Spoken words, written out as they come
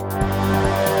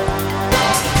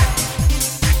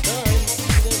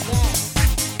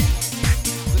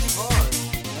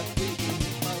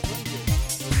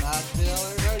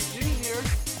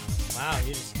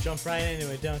jump right into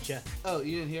it, don't you? Oh,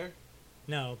 you didn't hear?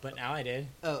 No, but now I did.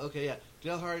 Oh, okay, yeah.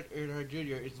 Dale Earnhardt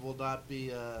Jr. Will not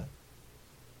be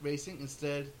racing.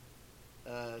 Instead,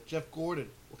 Jeff Gordon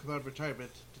will come out of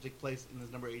retirement to take place in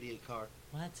his number 88 car.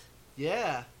 What?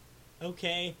 Yeah.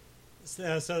 Okay.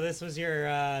 So this was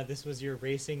your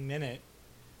racing minute,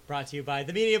 brought to you by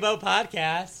the Media Boat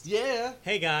Podcast. Yeah.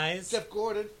 Hey guys. Jeff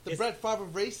Gordon, the Brett Favre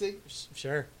of racing.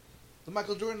 Sure. The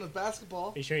Michael Jordan of basketball.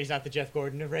 Are you sure he's not the Jeff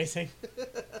Gordon of racing?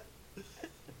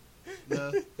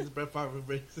 No, he's the Brett Favre of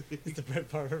racing. He's the Brett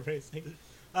Favre of racing.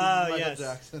 Michael Yes.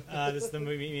 Jackson. This is the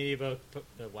Media Boat.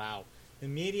 Wow. The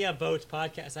Media Boat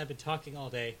Podcast. I've been talking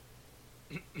all day,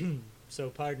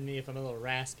 so pardon me if I'm a little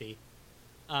raspy.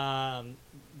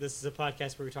 This is a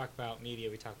podcast where we talk about media.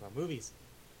 We talk about movies,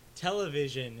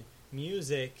 television,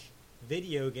 music,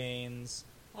 video games,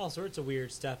 all sorts of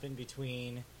weird stuff in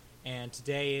between. And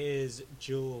today is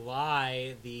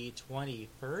July the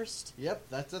 21st. Yep,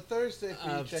 that's a Thursday for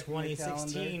you Of checking your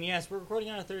 2016. calendar. Yes, we're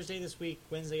recording on a Thursday this week.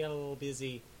 Wednesday got a little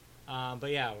busy. But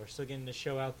yeah, we're still getting the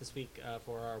show out this week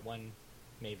for our one,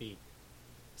 maybe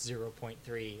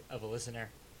 0.3 of a listener.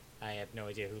 I have no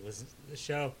idea who listens to the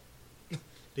show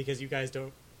because you guys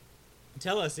don't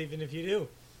tell us, even if you do.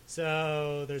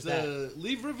 So there's that.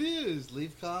 Leave reviews,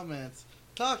 leave comments,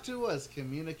 talk to us,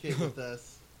 communicate with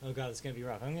us. Oh god, it's going to be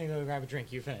rough. I'm going to go grab a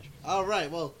drink. You finish. All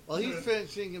right, well, while he's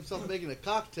finishing himself making a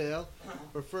cocktail,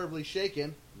 preferably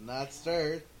shaken, not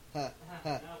stirred, we're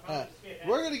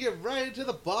going to get right into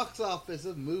the box office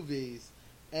of movies.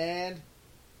 And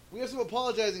we have some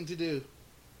apologizing to do.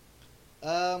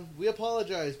 We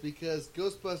apologize because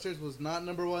Ghostbusters was not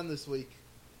number one this week.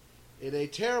 In a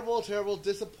terrible, terrible,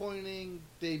 disappointing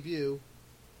debut,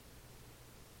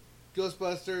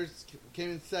 Ghostbusters came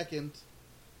in second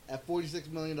at $46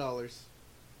 million.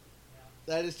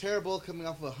 That is terrible, coming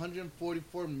off of a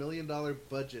 $144 million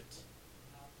budget.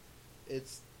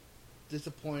 It's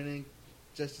disappointing,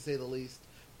 just to say the least.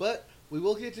 But we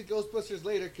will get to Ghostbusters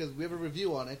later because we have a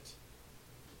review on it.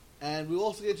 And we will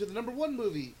also get to the number one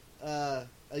movie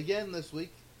again this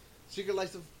week, Secret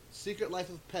Life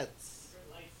of Pets.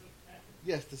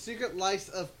 Yes, The Secret Life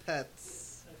of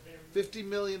Pets. $50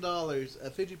 million, a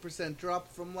 50%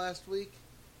 drop from last week,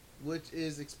 which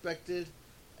is expected.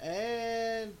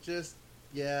 And just,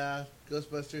 yeah,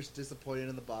 Ghostbusters disappointed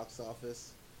in the box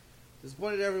office.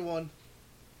 Disappointed everyone.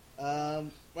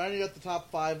 Rounding out the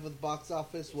top 5 of the box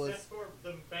office was... Except for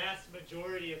the vast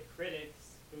majority of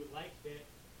critics who liked it.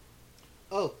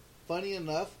 Oh, funny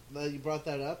enough that you brought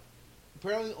that up.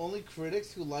 Apparently the only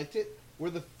critics who liked it were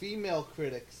the female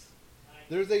critics.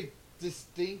 There's a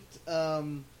distinct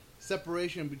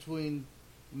separation between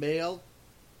male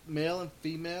and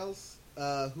females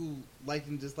who liked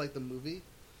and disliked the movie.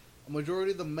 A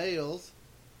majority of the males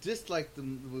disliked the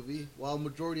movie, while a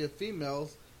majority of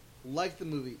females liked the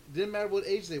movie. It didn't matter what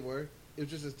age they were. It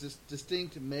was just a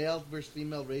distinct male versus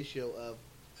female ratio of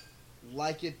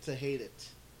like it to hate it.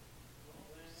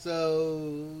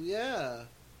 So, yeah.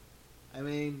 I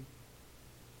mean...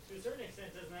 To a certain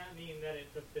extent, doesn't that mean that it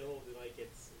fulfilled like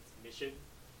its mission,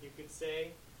 you could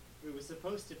say? It was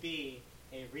supposed to be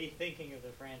a rethinking of the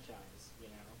franchise, you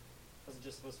know? It wasn't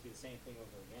just supposed to be the same thing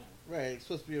over again. Right, it's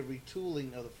supposed to be a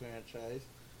retooling of the franchise.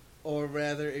 Or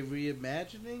rather, a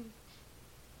reimagining?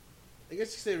 I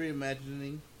guess you say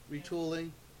reimagining,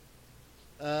 retooling.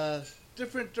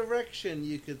 Different direction,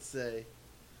 you could say.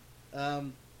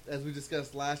 As we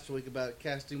discussed last week about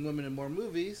casting women in more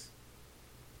movies,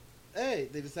 hey,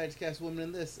 they decided to cast women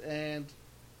in this, and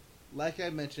like I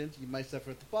mentioned, you might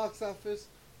suffer at the box office,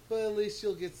 but at least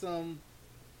you'll get some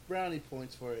brownie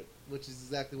points for it, which is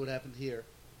exactly what happened here.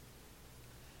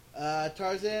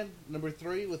 Tarzan, number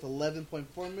 3 with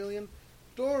 11.4 million.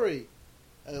 Dory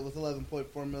with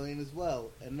 11.4 million as well.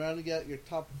 And rounding out your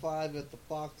top 5 at the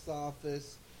box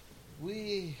office,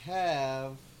 we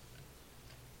have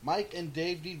Mike and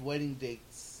Dave Need Wedding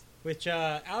Dates. Which,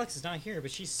 Alex is not here,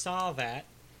 but she saw that,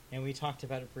 and we talked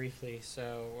about it briefly,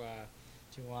 so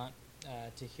do you want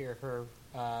to hear her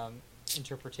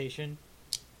interpretation?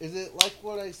 Is it like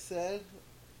what I said?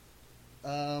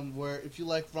 Where if you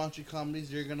like raunchy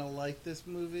comedies, you're gonna like this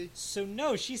movie? So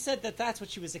no, she said that that's what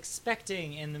she was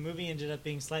expecting, and the movie ended up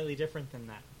being slightly different than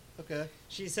that. Okay.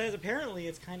 She says apparently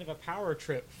it's kind of a power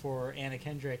trip for Anna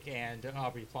Kendrick and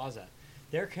Aubrey Plaza.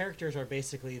 Their characters are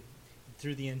basically,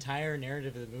 through the entire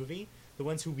narrative of the movie, the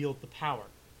ones who wield the power.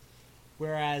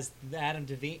 Whereas the Adam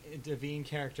Devine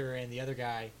character and the other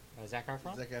guy, Zac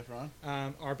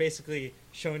Efron, are basically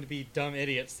shown to be dumb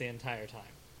idiots the entire time.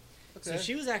 Okay. So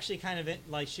she was actually kind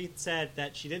of, she said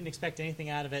that she didn't expect anything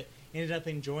out of it, ended up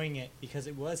enjoying it because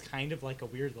it was kind of like a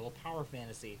weird little power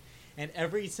fantasy. And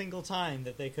every single time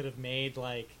that they could have made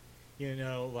like,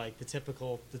 like the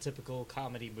typical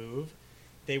comedy move,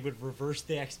 they would reverse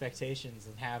the expectations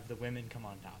and have the women come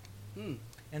on top.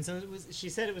 And so she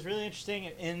said it was really interesting.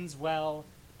 It ends well.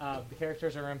 The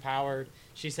characters are empowered.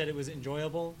 She said it was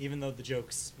enjoyable, even though the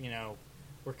jokes,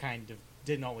 were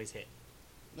didn't always hit.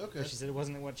 Okay. But she said it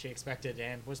wasn't what she expected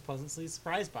and was pleasantly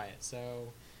surprised by it. So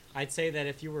I'd say that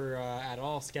if you were at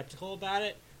all skeptical about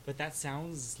it, but that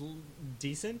sounds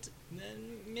decent,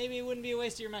 then maybe it wouldn't be a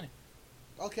waste of your money.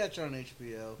 I'll catch it on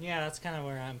HBO. Yeah, that's kind of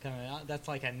where I'm kind of... That's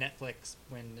like a Netflix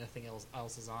when nothing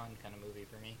else is on kind of movie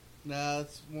for me. No,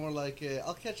 it's more like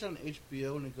I'll catch it on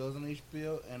HBO when it goes on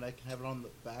HBO, and I can have it on the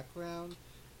background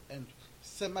and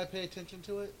semi-pay attention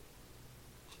to it,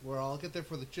 where I'll get there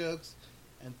for the jokes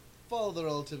and follow the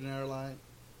relative narrative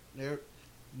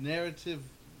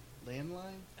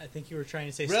landline. I think you were trying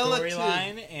to say Relative.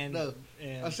 storyline and... No,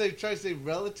 I'm trying to say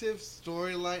relative,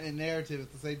 storyline, and narrative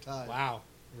at the same time. Wow.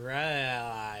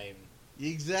 Rhyme.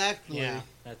 Exactly. Yeah,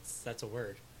 that's a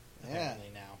word. Apparently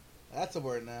That's a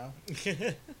word now.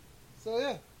 now. So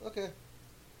yeah, okay.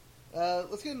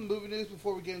 Let's get into movie news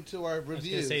before we get into our reviews. I was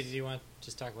going to say, did you want to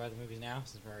just talk about the movies now,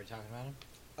 since we're already talking about them?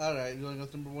 Alright, you want to go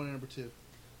with number 1 and number 2?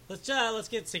 Let's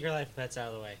get Secret Life of Pets out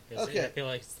of the way. 'Cause Okay. I feel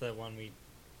like it's the one we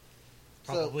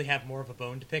probably have more of a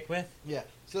bone to pick with. Yeah.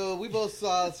 So we both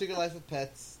saw Secret Life of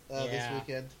Pets this Yeah.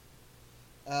 weekend.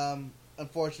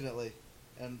 Unfortunately.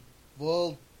 And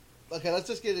let's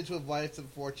just get into why it's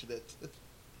unfortunate.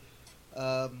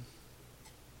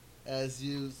 As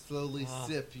you slowly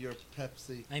sip your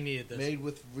Pepsi. I needed this. Made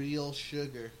with real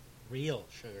sugar. Real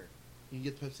sugar. You can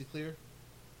get Pepsi Clear?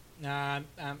 Nah,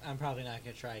 I'm probably not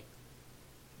going to try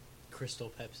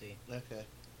Crystal Pepsi. Okay.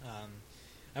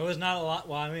 I was not a lot.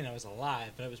 Well, I mean, I was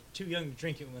alive, but I was too young to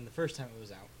drink it when the first time it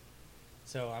was out.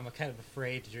 So I'm kind of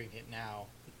afraid to drink it now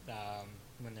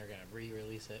when they're going to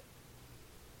re-release it.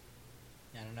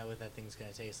 I don't know what that thing's going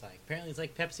to taste like. Apparently it's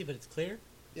like Pepsi, but it's clear.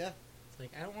 Yeah. It's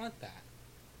like, I don't want that.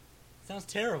 It sounds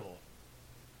terrible.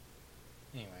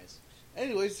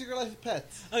 Anyways, Secret Life of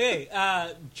Pets. Okay,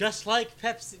 just like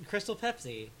Pepsi, Crystal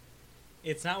Pepsi,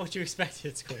 it's not what you expected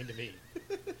it's going to be.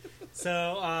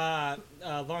 So,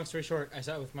 long story short, I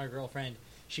saw it with my girlfriend.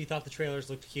 She thought the trailers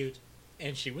looked cute,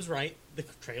 and she was right. The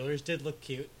trailers did look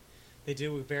cute. They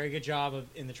do a very good job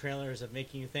in the trailers of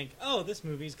making you think, oh, this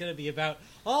movie's going to be about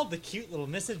all the cute little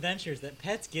misadventures that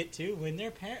pets get to when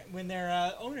their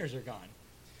owners are gone.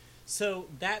 So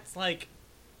that's like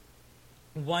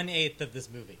 1/8 of this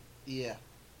movie. Yeah.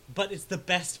 But it's the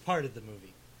best part of the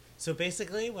movie. So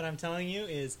basically, what I'm telling you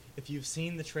is, if you've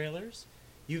seen the trailers,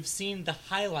 you've seen the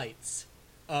highlights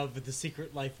of The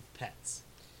Secret Life of Pets.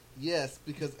 Yes,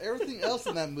 because everything else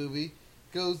in that movie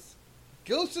goes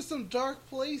to some dark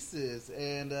places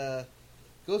and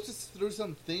goes through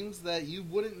some themes that you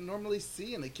wouldn't normally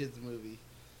see in a kids movie,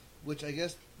 which I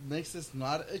guess makes this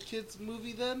not a kids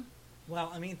movie then.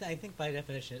 Well, I mean, I think by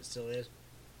definition it still is.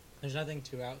 There's nothing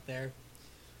too out there.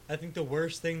 I think the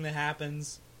worst thing that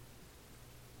happens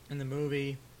in the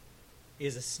movie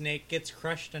is a snake gets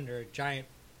crushed under a giant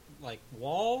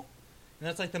wall, and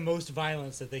that's like the most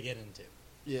violence that they get into.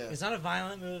 Yeah. It's not a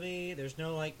violent movie. There's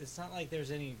no it's not like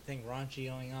there's anything raunchy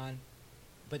going on,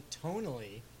 but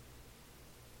tonally,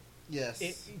 yes,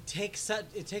 it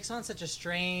takes on such a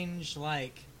strange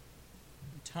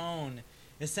tone.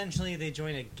 Essentially, they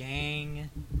join a gang,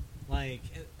 like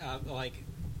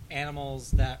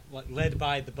animals that led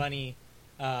by the bunny,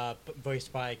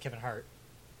 voiced by Kevin Hart,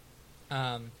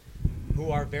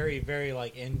 who are very, very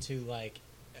into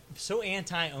so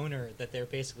anti-owner that they're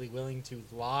basically willing to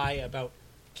lie about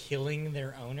killing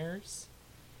their owners,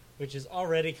 which is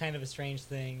already kind of a strange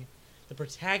thing. The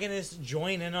protagonists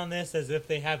join in on this as if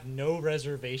they have no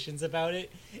reservations about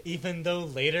it, even though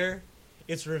later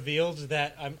it's revealed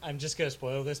that I'm just going to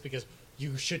spoil this because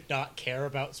you should not care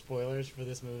about spoilers for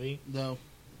this movie. No.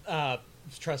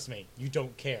 Trust me, you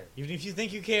don't care. Even if you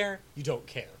think you care, you don't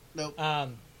care. Nope.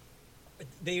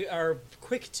 They are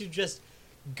quick to just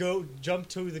jump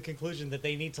to the conclusion that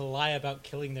they need to lie about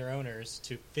killing their owners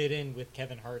to fit in with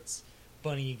Kevin Hart's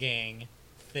bunny gang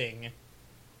thing.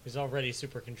 Is already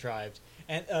super contrived.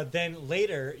 And then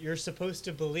later, you're supposed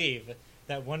to believe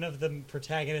that one of the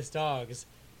protagonist dogs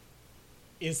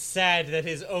is sad that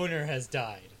his owner has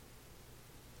died.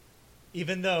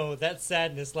 Even though that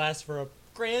sadness lasts for a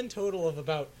grand total of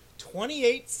about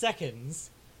 28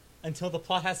 seconds until the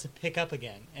plot has to pick up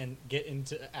again and get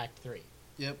into Act 3.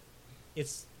 Yep.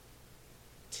 It's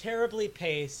terribly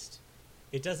paced.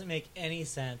 It doesn't make any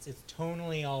sense. It's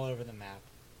tonally all over the map.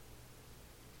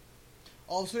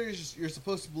 Also, you're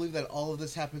supposed to believe that all of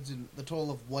this happens in the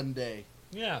total of one day.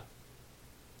 Yeah.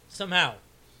 Somehow.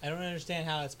 I don't understand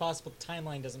how it's possible. The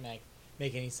timeline doesn't make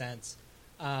any sense.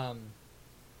 The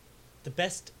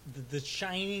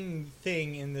shining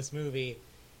thing in this movie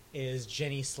is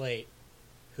Jenny Slate,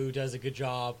 who does a good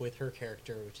job with her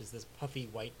character, which is this puffy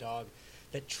white dog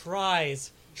that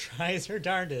tries her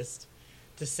darndest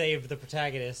to save the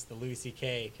protagonist, the Louis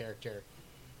C.K. character.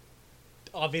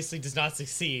 Obviously does not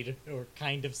succeed, or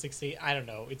kind of succeed. I don't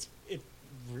know. It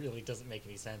really doesn't make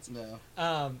any sense. No.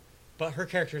 But her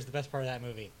character is the best part of that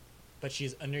movie. But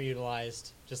she's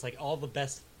underutilized, just like all the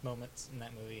best moments in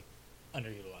that movie,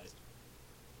 underutilized.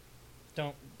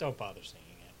 Don't bother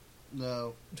singing it.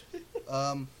 No.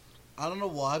 I don't know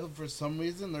why, but for some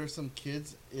reason there's some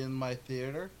kids in my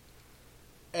theater,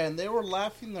 and they were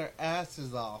laughing their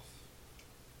asses off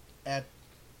at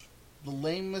the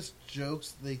lamest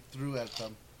jokes they threw at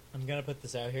them. I'm gonna put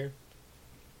this out here.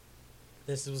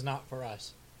 This was not for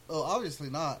us. Oh, obviously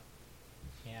not.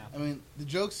 Yeah. I mean, the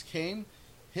jokes came,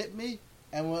 hit me,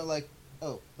 and went like,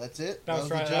 oh, that's it? Bounced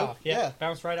that was right the joke? off. Yeah,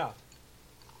 bounced right off.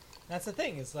 That's the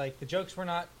thing. It's like the jokes were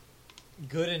not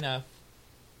good enough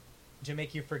to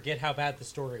make you forget how bad the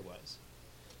story was.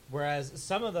 Whereas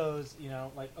some of those,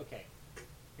 like, okay,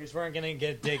 here's where I'm going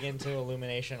to dig into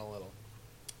Illumination a little.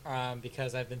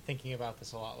 Because I've been thinking about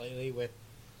this a lot lately with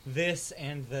this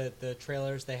and the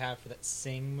trailers they have for that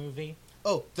Sing movie.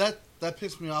 Oh, that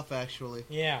pissed me off, actually.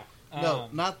 Yeah. No,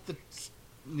 not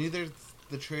neither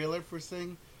the trailer for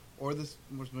Sing or this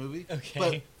movie. Okay.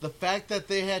 But the fact that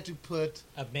they had to put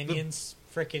a Minions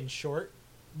frickin' short.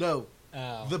 No.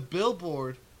 Oh. The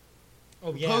billboard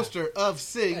yeah. poster of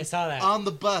Sing I saw that. on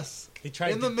the bus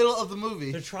in the middle of the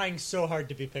movie. They're trying so hard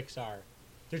to be Pixar.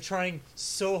 They're trying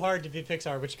so hard to be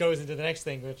Pixar, which goes into the next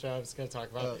thing, which I was going to talk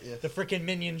about. Oh, yes. The frickin'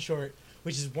 Minion short,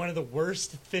 which is one of the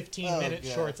worst 15-minute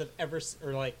shorts I've ever...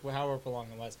 Or, like, however long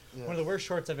it was. Yeah. One of the worst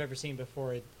shorts I've ever seen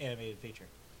before an animated feature.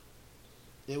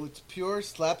 It was pure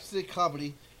slapstick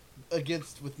comedy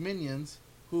with Minions,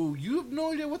 who you have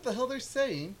no idea what the hell they're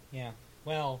saying. Yeah.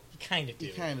 Well, you kind of do.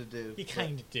 You kind of do. You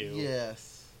kind of do.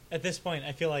 Yes. At this point,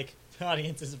 I feel like the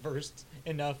audience is versed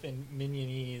enough in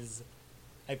Minionese,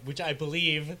 which I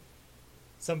believe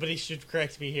somebody should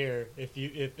correct me here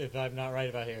if I'm not right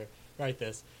about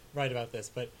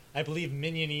this. But I believe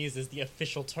Minionese is the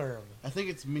official term. I think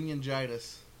it's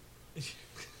Miniongitis.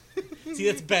 See,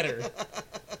 that's better.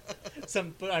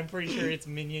 But I'm pretty sure it's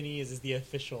Minionese is the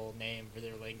official name for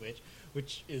their language,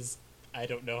 which is, I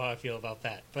don't know how I feel about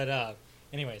that. But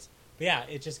anyways, but yeah,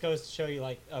 it just goes to show you,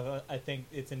 like, I think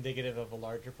it's indicative of a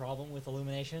larger problem with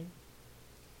Illumination.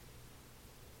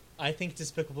 I think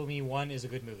Despicable Me 1 is a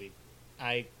good movie.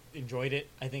 I enjoyed it.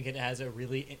 I think it has a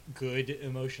really good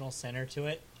emotional center to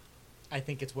it. I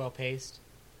think it's well paced.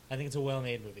 I think it's a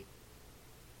well-made movie.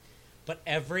 But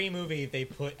every movie they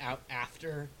put out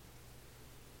after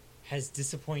has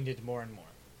disappointed more and more.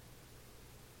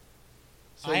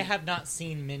 So I have not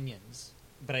seen Minions,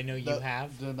 but I know you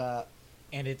have. Do not.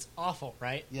 And it's awful,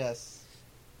 right? Yes.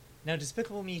 Now,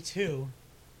 Despicable Me 2,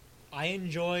 I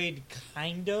enjoyed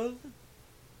kind of,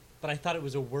 but I thought it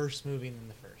was a worse movie than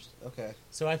the first. Okay.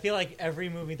 So I feel like every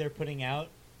movie they're putting out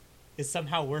is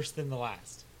somehow worse than the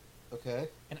last. Okay.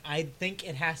 And I think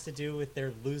it has to do with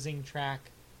their losing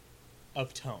track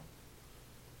of tone.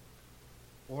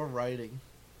 Or writing.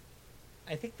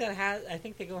 I think they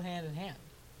go hand in hand.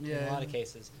 Yeah. In a lot of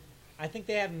cases. I think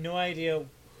they have no idea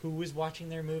who is watching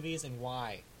their movies and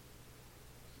why.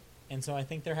 And so I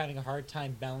think they're having a hard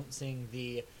time balancing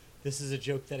this is a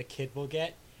joke that a kid will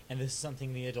get, and this is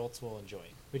something the adults will enjoy.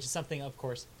 Which is something, of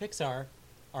course, Pixar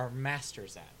are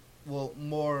masters at. Well,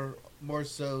 more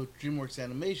so DreamWorks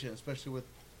Animation, especially with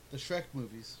the Shrek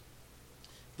movies.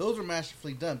 Those were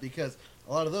masterfully done because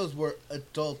a lot of those were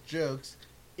adult jokes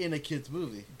in a kid's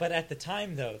movie. But at the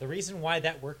time, though, the reason why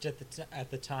that worked at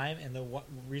the time, and the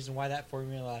reason why that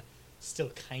formula still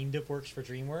kind of works for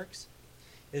DreamWorks,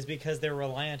 is because they're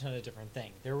reliant on a different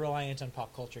thing. They're reliant on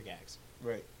pop culture gags.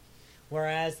 Right.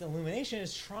 Whereas Illumination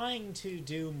is trying to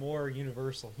do more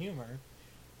universal humor.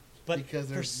 But because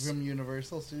they're from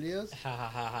Universal Studios? Ha ha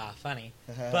ha ha, funny.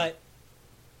 But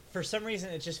for some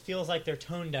reason, it just feels like they're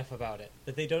tone deaf about it.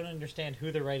 That they don't understand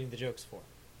who they're writing the jokes for.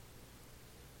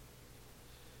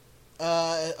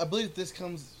 I believe this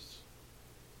comes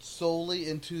solely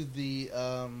into the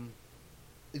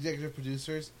executive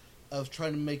producers of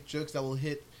trying to make jokes that will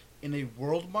hit in a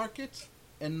world market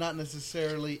and not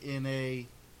necessarily in a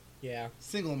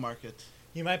single market.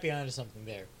 You might be onto something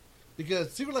there.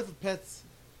 Because Secret Life of Pets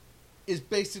is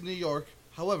based in New York.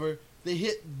 However, they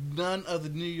hit none of the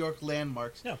New York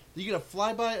landmarks. No. You get a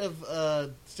flyby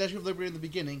of Statue of Liberty in the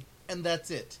beginning, and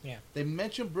that's it. Yeah. They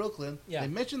mention Brooklyn. Yeah. They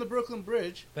mention the Brooklyn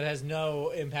Bridge. But it has no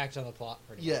impact on the plot,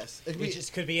 pretty Yes. much. It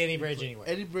just could be any bridge anywhere.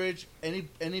 Any bridge,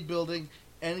 any building,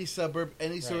 any suburb,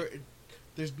 any sort.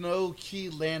 There's no key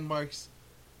landmarks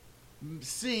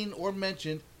seen or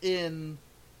mentioned in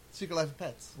Secret Life of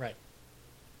Pets. Right.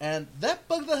 And that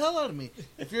bugged the hell out of me.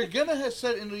 If you're going to have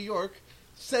set it in New York,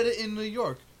 set it in New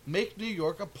York. Make New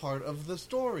York a part of the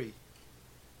story.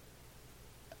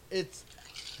 It's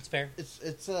fair.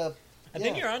 I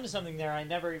think you're onto something there. I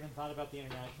never even thought about the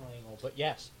international angle, but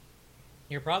yes,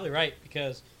 you're probably right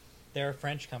because they're a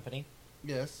French company.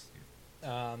 Yes.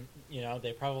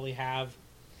 They probably have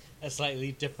a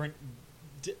slightly different,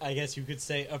 I guess you could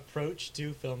say, approach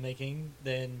to filmmaking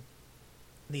than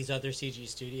these other CG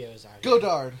studios out here.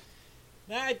 Godard.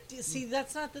 See,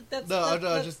 that's not that. That's no.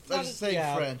 That's I'm just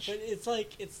saying French. But it's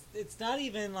like it's not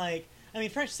even like. I mean,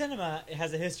 French cinema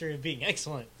has a history of being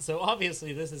excellent, so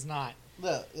obviously this is not.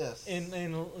 Yes.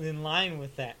 In line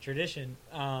with that tradition.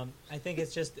 I think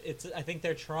I think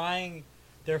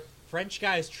they're French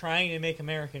guys trying to make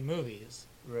American movies.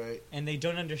 Right. And they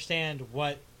don't understand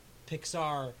what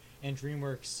Pixar and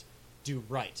DreamWorks do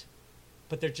right.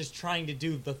 But they're just trying to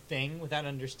do the thing without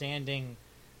understanding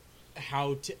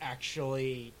how to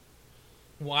actually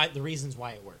the reasons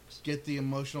why it works. Get the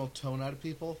emotional tone out of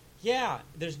people. Yeah,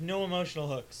 there's no emotional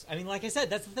hooks. I mean, like I said,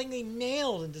 that's the thing they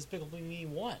nailed in Despicable Me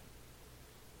 1.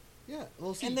 Yeah,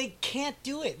 well, see, and they can't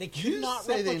do it. They you cannot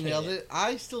say replicate they nailed it.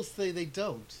 I still say they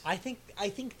don't. I think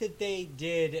that they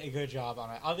did a good job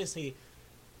on it. Obviously,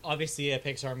 a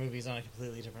Pixar movie is on a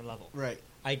completely different level. Right.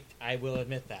 I will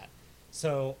admit that.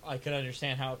 So I could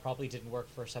understand how it probably didn't work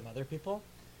for some other people,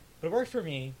 but it worked for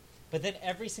me. But then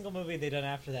every single movie they've done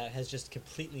after that has just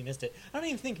completely missed it. I don't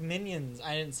even think Minions.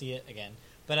 I didn't see it again.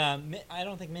 But I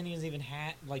don't think Minions even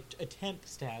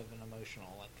attempts to have an emotional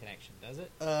connection, does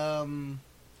it?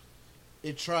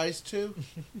 It tries to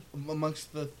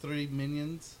amongst the three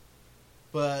Minions,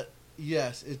 but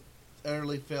yes, it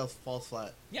utterly falls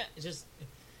flat. Yeah, it's just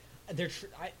they're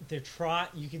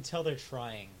you can tell they're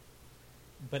trying,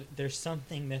 but there's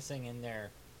something missing in their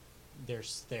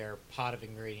pot of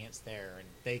ingredients there, and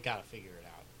they gotta figure it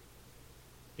out.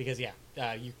 Because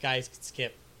you guys could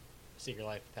skip Secret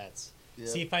Life of Pets. Yep.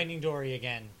 See Finding Dory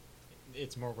again.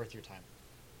 It's more worth your time.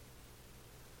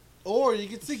 Or you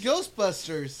could see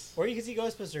Ghostbusters.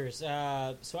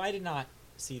 So I did not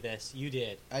see this. You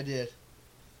did. I did.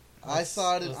 I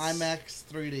saw it in IMAX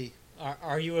 3D.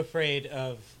 Are you afraid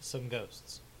of some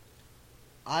ghosts?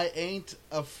 I ain't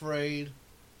afraid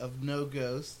of no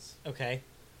ghosts. Okay.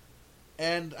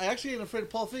 And I actually ain't afraid of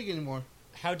Paul Feig anymore.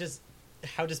 How does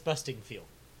busting feel?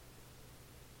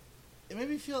 It made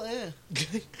me feel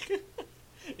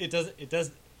It does.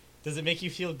 Does it make you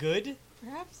feel good?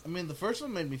 Perhaps. I mean, the first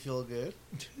one made me feel good.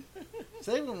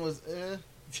 Second one was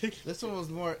This one was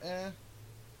more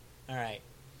All right.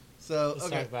 So let's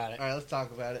talk about it. All right, let's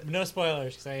talk about it. No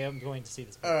spoilers, because I am going to see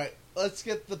this movie. All right, let's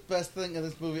get the best thing in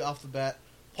this movie off the bat.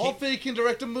 Paul Feig can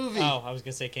direct a movie. Oh, I was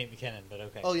going to say Kate McKinnon, but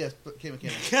okay. Oh yes, Kate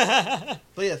McKinnon.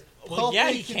 But yes, Paul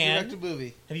Feig he can direct a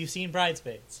movie. Have you seen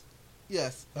Bridesmaids?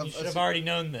 Yes. You should have already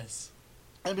known this.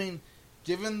 I mean,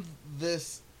 given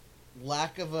this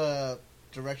lack of a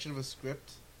direction of a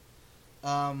script,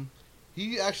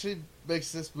 he actually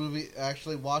makes this movie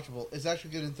actually watchable. It's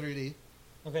actually good in 3D.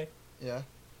 Okay. Yeah.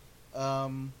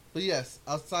 But yes,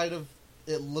 outside of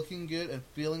it looking good and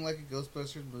feeling like a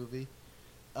Ghostbusters movie,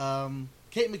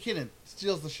 Kate McKinnon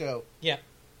steals the show. Yeah.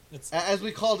 As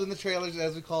we called in the trailers,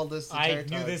 as we called this entire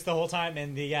time. I knew this the whole time,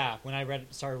 and when I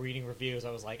started reading reviews,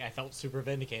 I was like, I felt super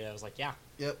vindicated. I was like, yeah,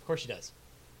 yep, of course she does.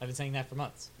 I've been saying that for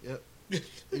months. Yep.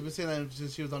 You've been saying that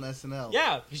since she was on SNL.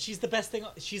 Yeah, she's the best thing.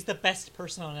 She's the best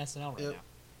person on SNL right yep. now.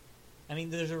 I mean,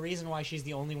 there's a reason why she's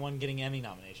the only one getting Emmy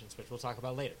nominations, which we'll talk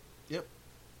about later. Yep.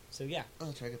 So yeah.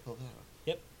 I'll try to pull that off.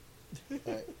 Yep.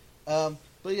 All right.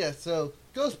 But yeah, so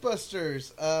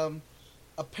Ghostbusters.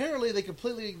 Apparently, they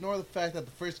completely ignore the fact that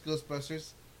the first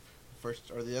Ghostbusters,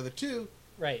 or the other two,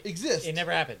 right, exist. It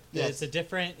never happened. Yes. It's a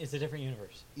different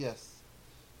universe. Yes.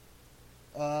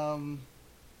 It's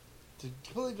a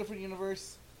completely different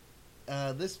universe.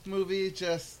 This movie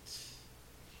just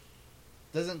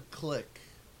doesn't click.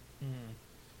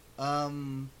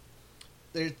 Mm.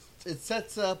 It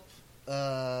sets up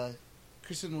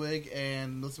Kristen Wiig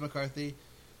and Melissa McCarthy,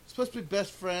 supposed to be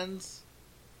best friends,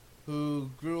 who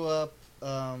grew up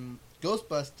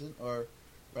ghost-busted, or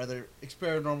rather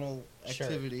paranormal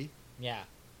activity. Sure. Yeah.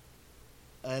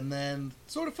 And then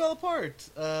sort of fell apart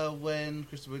when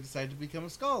Kristen Wiig decided to become a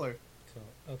scholar.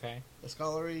 Cool. Okay. A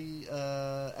scholarly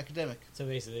academic. So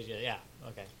basically, yeah.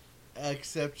 Okay.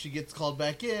 Except she gets called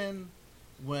back in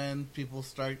when people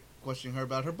start questioning her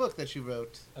about her book that she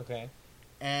wrote, Okay.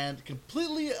 and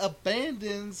completely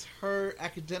abandons her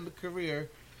academic career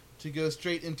to go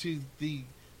straight into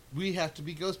we have to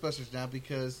be Ghostbusters now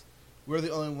because we're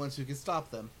the only ones who can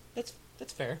stop them. That's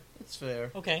fair. It's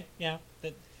fair. Okay, yeah.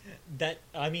 That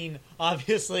I mean,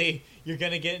 obviously you're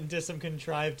gonna get into some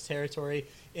contrived territory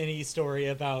in a story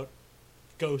about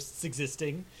ghosts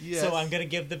existing. Yes. So I'm gonna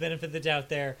give the benefit of the doubt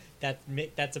there.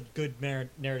 That's a good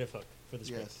narrative hook for the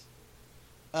script.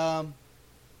 Yes.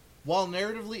 While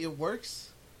narratively it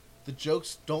works, the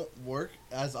jokes don't work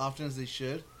as often as they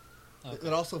should. Okay.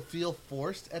 It also feel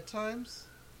forced at times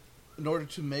in order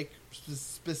to make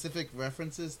specific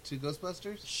references to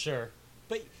Ghostbusters. Sure,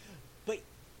 but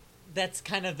that's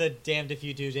kind of the damned if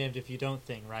you do, damned if you don't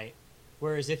thing, right?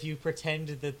 Whereas if you pretend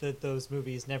that those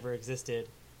movies never existed,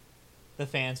 the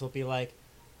fans will be like,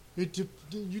 you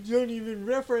don't even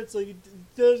reference, like, it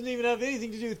doesn't even have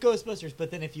anything to do with Ghostbusters.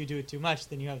 But then if you do it too much,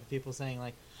 then you have the people saying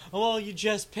like, oh, well, you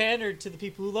just pandered to the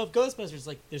people who love Ghostbusters.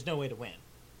 Like, there's no way to win.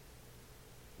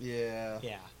 Yeah.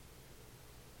 Yeah.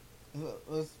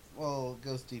 Well, it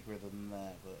goes deeper than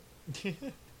that, but...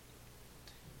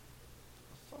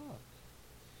 Fuck.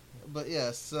 But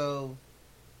yeah, so...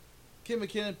 Kim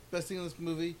McKinnon, best thing in this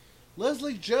movie.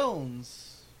 Leslie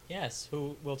Jones. Yes,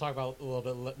 who we'll talk about a little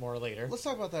bit more later. Let's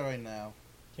talk about that right now.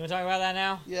 You want to talk about that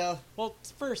now? Yeah. Well,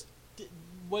 first,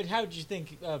 how did you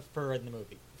think of her in the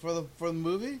movie? For the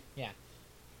movie? Yeah.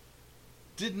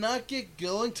 Did not get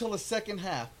going till the second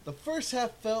half. The first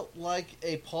half felt like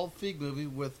a Paul Feig movie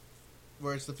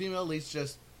where it's the female leads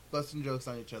just busting jokes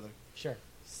on each other. Sure.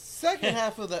 Second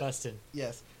half of that... Bustin'.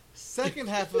 Yes. Second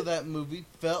half of that movie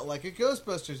felt like a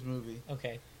Ghostbusters movie.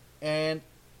 Okay. And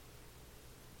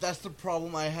that's the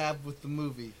problem I have with the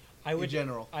movie in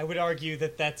general. I would argue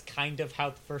that that's kind of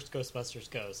how the first Ghostbusters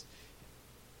goes.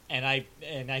 And I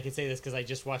can say this because I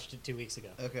just watched it 2 weeks ago.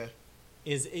 Okay.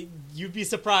 You'd be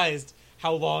surprised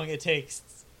how long it takes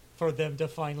for them to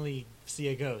finally see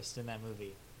a ghost in that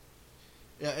movie.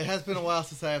 Yeah, it has been a while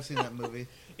since I have seen that movie.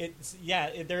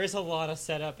 There is a lot of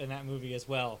setup in that movie as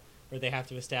well, where they have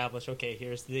to establish, okay,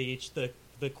 here's the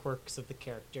quirks of the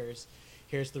characters.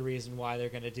 Here's the reason why they're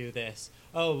going to do this.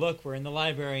 Oh, look, we're in the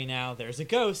library now. There's a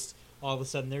ghost. All of a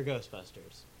sudden, they're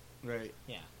Ghostbusters. Right.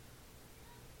 Yeah.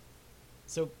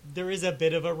 So there is a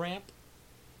bit of a ramp,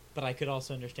 but I could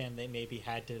also understand they maybe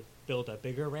had to build a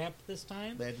bigger ramp this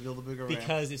time. They had to build a bigger ramp.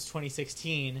 Because it's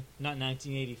 2016, not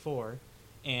 1984,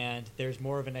 and there's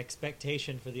more of an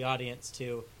expectation for the audience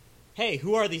to, hey,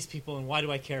 who are these people and why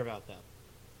do I care about them?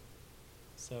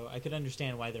 So I could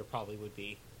understand why there probably would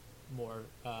be more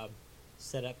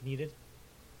setup needed.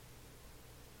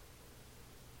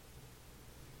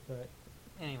 But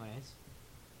anyways,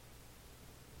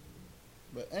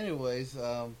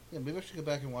 yeah, maybe I should go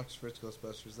back and watch the first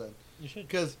Ghostbusters then. You should.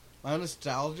 Because my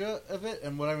nostalgia of it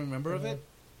and what I remember of it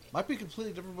might be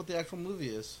completely different from what the actual movie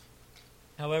is.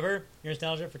 However, your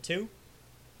nostalgia for 2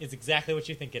 is exactly what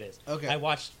you think it is. Okay. I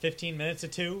watched 15 minutes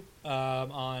of 2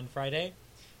 on Friday.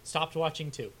 Stopped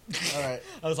watching 2. All right.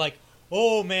 I was like,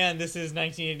 oh man, this is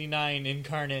 1989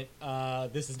 incarnate.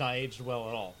 This is not aged well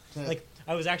at all. Like,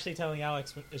 I was actually telling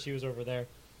Alex when she was over there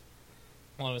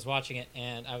while I was watching it,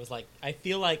 and I was like, I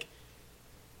feel like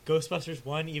Ghostbusters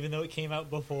 1, even though it came out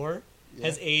before,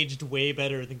 has aged way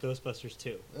better than Ghostbusters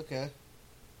 2. Okay.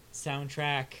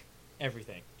 Soundtrack,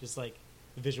 everything. Just like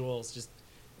the visuals, just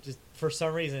for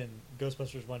some reason,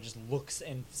 Ghostbusters 1 just looks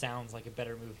and sounds like a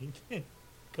better movie than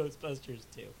Ghostbusters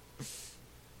 2.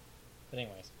 But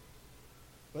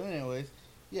anyways,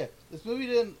 yeah, this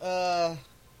movie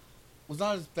was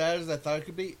not as bad as I thought it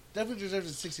could be. Definitely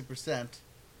deserves a 60%.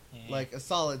 Yeah. Like a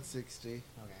solid 60.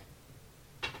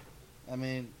 Okay. I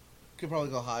mean, could probably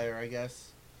go higher, I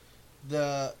guess.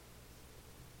 The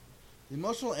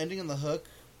emotional ending and the hook,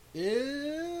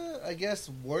 I guess,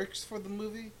 works for the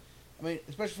movie. I mean,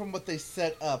 especially from what they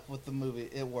set up with the movie,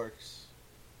 it works.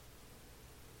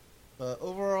 But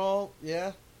overall,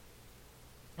 yeah.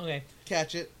 Okay.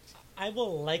 Catch it. I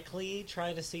will likely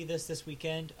try to see this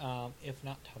weekend, if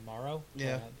not tomorrow.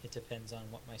 Yeah. It depends on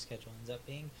what my schedule ends up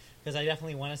being. Because I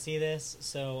definitely want to see this.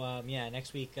 So, yeah,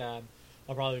 next week I'll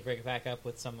probably break it back up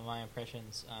with some of my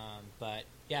impressions. But,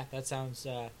 yeah, that sounds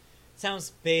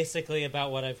basically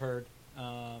about what I've heard.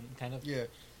 Kind of. Yeah.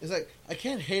 It's like, I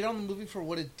can't hate on the movie for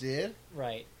what it did.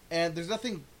 Right. And there's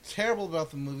nothing terrible about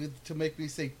the movie to make me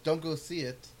say, don't go see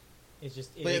it. It's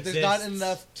just, but exists. there's not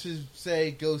enough to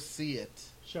say, go see it.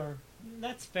 Sure.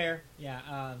 That's fair.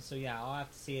 Yeah. So, yeah, I'll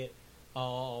have to see it.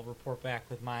 I'll report back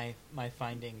with my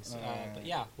findings. But,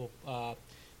 yeah, well,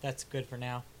 that's good for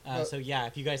now. So, yeah,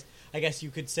 if you guys... I guess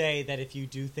you could say that if you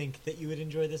do think that you would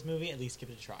enjoy this movie, at least give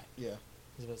it a try. Yeah.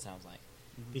 is what it sounds like.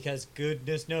 Mhm. Because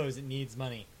goodness knows it needs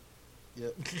money.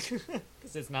 Yep.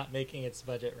 Because it's not making its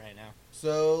budget right now.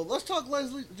 So let's talk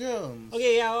Leslie Jones.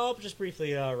 Okay, yeah, I'll just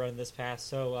briefly run this past.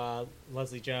 So,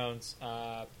 Leslie Jones,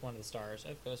 one of the stars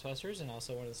of Ghostbusters and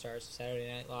also one of the stars of Saturday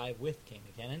Night Live with Kate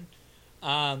McKinnon,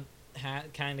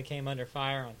 kind of came under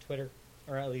fire on Twitter,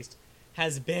 or at least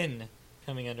has been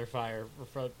coming under fire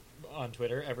on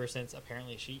Twitter ever since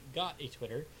apparently she got a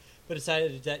Twitter, but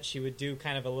decided that she would do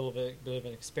kind of a little bit of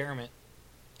an experiment,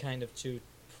 kind of to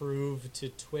prove to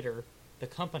Twitter, the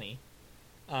company,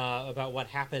 about what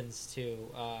happens to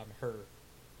her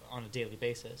on a daily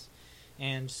basis.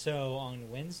 And so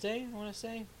on Wednesday, I want to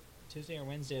say, Tuesday or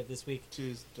Wednesday of this week,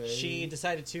 Tuesday. she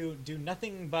decided to do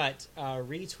nothing but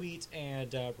retweet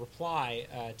and reply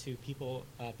to people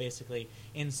basically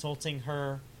insulting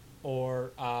her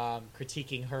or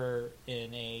critiquing her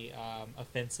in a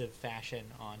offensive fashion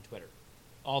on Twitter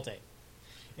all day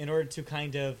in order to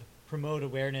kind of promote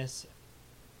awareness,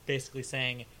 basically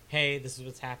saying, hey, this is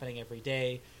what's happening every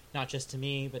day, not just to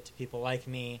me, but to people like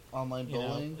me. Online You know,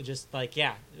 bullying. just like,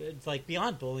 yeah, it's like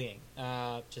beyond bullying.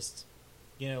 Just,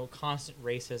 you know, constant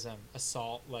racism,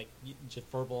 assault, like just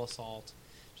verbal assault,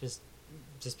 just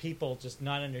people just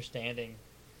not understanding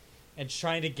and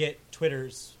trying to get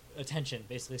Twitter's attention,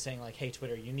 basically saying like, hey,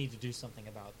 Twitter, you need to do something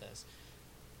about this.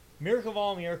 Miracle of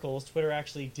all miracles, Twitter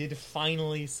actually did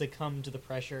finally succumb to the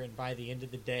pressure, and by the end of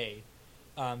the day,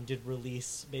 did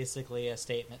release basically a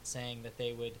statement saying that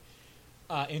they would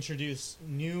introduce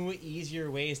new,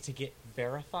 easier ways to get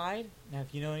verified. Now,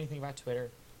 if you know anything about Twitter,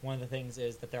 one of the things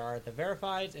is that there are the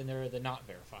verifieds and there are the not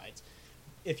verifieds.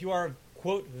 If you are,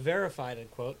 quote, verified,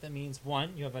 unquote, that means,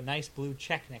 one, you have a nice blue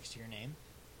check next to your name,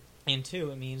 and two,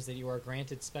 it means that you are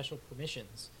granted special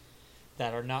permissions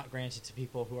that are not granted to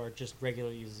people who are just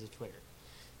regular users of Twitter.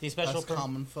 These special Us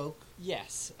common folk.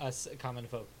 Yes, us common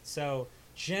folk. So,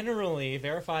 generally,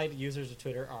 verified users of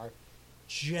Twitter are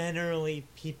generally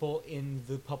people in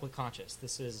the public conscious.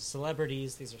 This is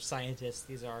celebrities, these are scientists,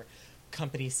 these are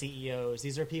company CEOs,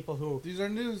 these are people who These are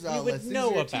news you outlets. would know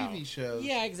These are about. TV shows.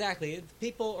 Yeah, exactly.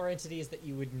 People or entities that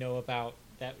you would know about,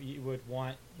 that you would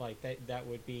want, like, that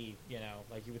would be, you know,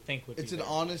 like you would think would It's be an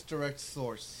verified. honest, direct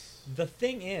source. The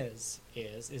thing is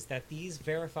that these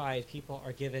verified people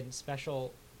are given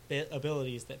special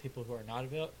abilities that people who are not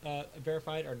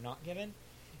verified are not given,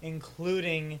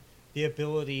 including the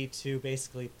ability to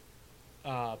basically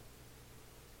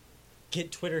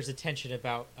get Twitter's attention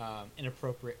about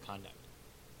inappropriate conduct.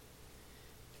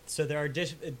 So there are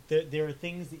there are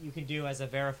things that you can do as a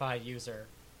verified user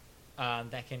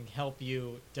that can help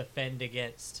you defend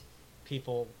against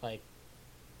people like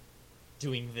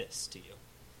doing this to you.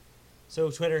 So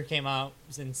Twitter came out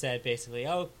and said basically,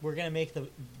 oh, we're going to make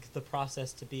the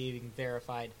process to being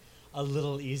verified a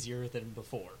little easier than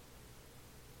before.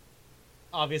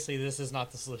 Obviously, this is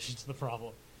not the solution to the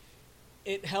problem.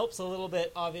 It helps a little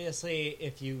bit, obviously,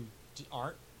 if you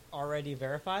aren't already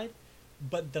verified.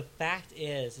 But the fact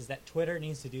is that Twitter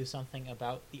needs to do something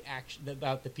about the action,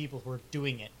 about the people who are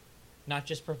doing it, not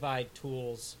just provide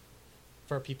tools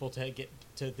for people to get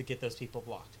those people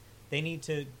blocked. They need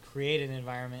to create an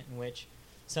environment in which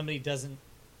somebody doesn't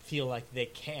feel like they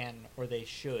can or they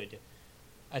should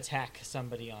attack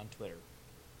somebody on Twitter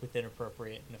with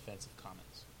inappropriate and offensive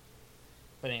comments.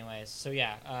 But anyways, so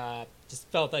yeah, just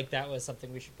felt like that was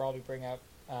something we should probably bring up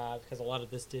because a lot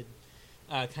of this did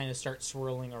kind of start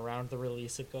swirling around the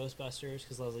release of Ghostbusters,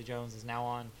 because Leslie Jones is now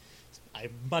on a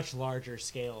much larger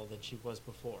scale than she was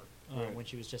before Right. when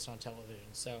she was just on television.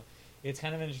 So it's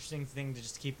kind of an interesting thing to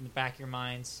just keep in the back of your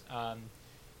minds.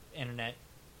 Internet,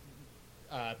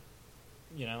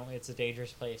 you know, it's a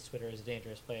dangerous place. Twitter is a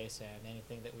dangerous place, and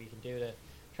anything that we can do to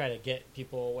try to get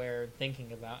people aware and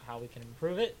thinking about how we can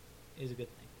improve it is a good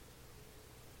thing.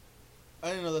 I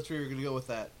didn't know that's where you were going to go with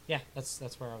that. Yeah, that's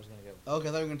where I was going to go. Okay,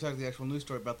 I thought you were going to talk the actual news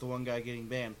story about the one guy getting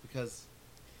banned, because...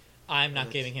 I'm not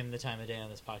That's- giving him the time of day on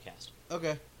this podcast.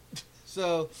 Okay.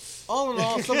 So, all in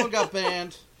all, someone got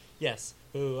banned. Yes,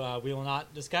 who we will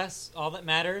not discuss. All that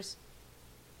matters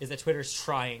is that Twitter's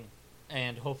trying,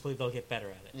 and hopefully they'll get better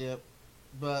at it. Yep.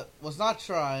 But what's not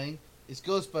trying is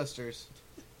Ghostbusters.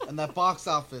 And that box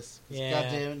office. 'Cause Yeah.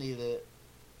 goddamn it needed it.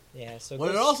 Yeah, so What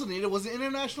it also needed was an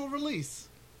international release.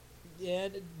 yeah,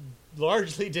 it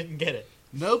largely didn't get it.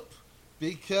 Nope.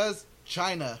 Because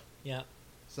China. Yep,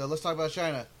 So let's talk about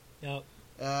China. yep.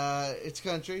 It's a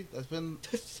country that's been...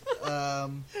 It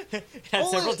had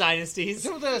Only- several dynasties.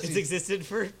 several dynasties. It's existed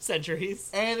for centuries.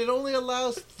 And it only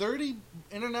allows 30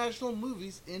 international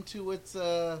movies into its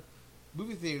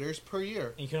movie theaters per year.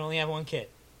 And you can only have one kid.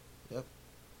 Yep.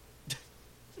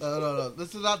 No.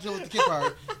 This is not dealing with the kid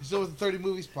part. It's dealing with the 30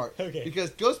 movies part. Okay.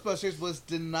 Because Ghostbusters was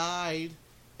denied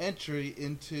entry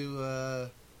into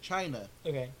China.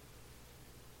 Okay.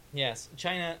 Yes,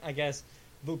 China. I guess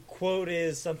the quote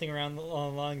is something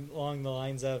along the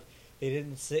lines of they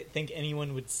didn't think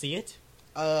anyone would see it.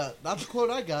 Not the quote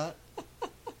I got.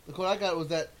 The quote I got was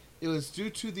that it was due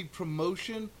to the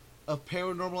promotion of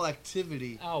Paranormal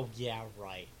Activity Oh yeah,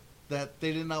 right. that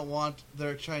they did not want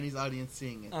their Chinese audience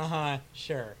seeing it.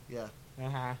 Sure. Yeah. I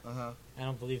Uh-huh.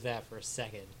 don't believe that for a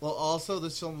second. Well, also,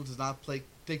 this film does not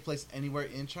take place anywhere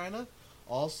in China.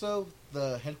 Also,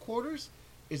 the headquarters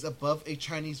is above a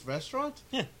Chinese restaurant,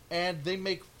 Yeah. and they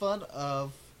make fun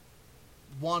of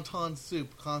wonton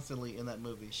soup constantly in that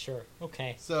movie. Sure.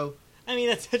 Okay. So, I mean,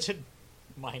 that's such a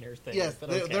minor thing. yes, but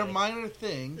they're okay. minor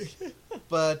things,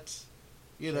 but,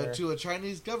 you know, Sure. to a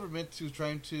Chinese government who's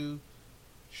trying to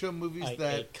show movies A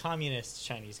that... communist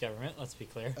Chinese government. Let's be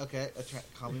clear. Okay,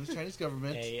 communist Chinese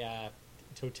government. A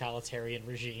totalitarian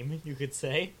regime, you could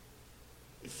say.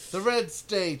 The Red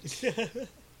State.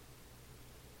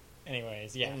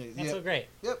 Anyways, yeah, Anyways, that's yeah. so great.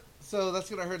 Yep, so that's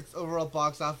going to hurt its overall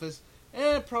box office,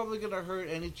 and probably going to hurt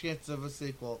any chance of a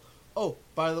sequel. Oh,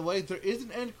 by the way, there is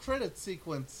an end credit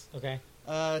sequence Okay.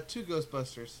 to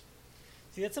Ghostbusters.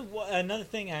 See, that's another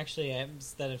thing actually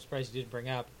that I'm surprised you didn't bring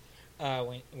up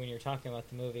when you're talking about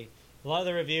the movie. A lot of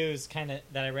the reviews kind of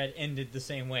that I read ended the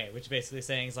same way, which basically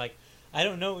saying is like, I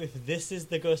don't know if this is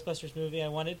the Ghostbusters movie I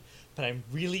wanted, but I'm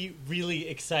really, really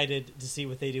excited to see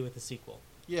what they do with the sequel.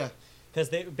 Yeah, Because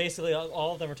they basically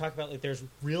all of them are talking about like there's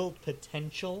real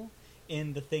potential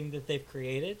in the thing that they've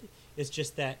created. It's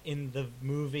just that in the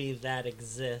movie that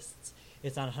exists,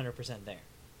 it's not 100% there.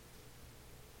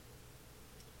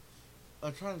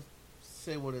 I'm trying to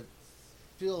say what it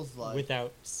feels like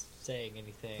Without saying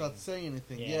anything. without saying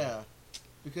anything. Yeah. Yeah,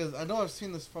 because I know I've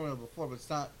seen this formula before, but it's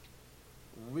not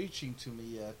reaching to me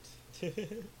yet.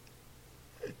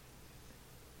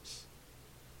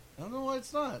 I don't know why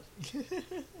it's not.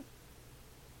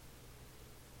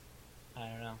 I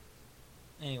don't know.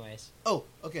 Anyways. Oh,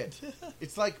 okay.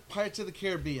 It's like Pirates of the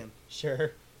Caribbean,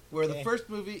 Sure. where Okay. the first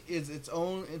movie is its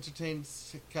own entertainment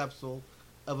capsule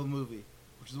of a movie,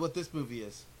 which is what this movie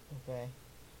is. Okay.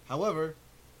 However,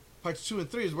 parts 2 and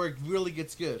 3 is where it really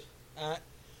gets good.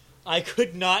 I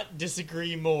could not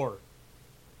disagree more.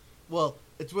 Well,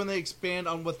 it's when they expand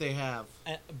on what they have.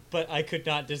 But I could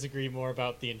not disagree more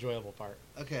about the enjoyable part.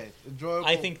 Okay, enjoyable.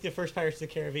 I think the first Pirates of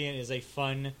the Caribbean is a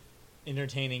fun,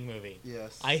 entertaining movie.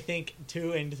 Yes. I think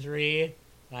 2 and 3,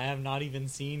 I have not even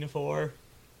seen 4.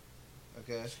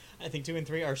 Okay. I think 2 and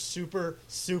 3 are super,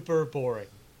 super boring.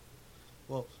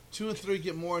 Well, 2 and 3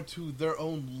 get more into their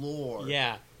own lore.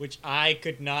 Yeah, which I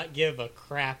could not give a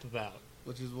crap about.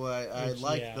 Which is why I Which,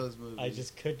 like yeah, those movies. I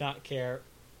just could not care.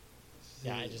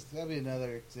 Yeah, I Jeez, just- That'd be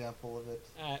another example of it.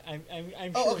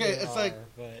 I'm Oh, sure okay, there it's like- are,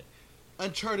 but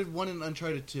Uncharted 1 and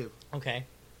Uncharted 2, okay.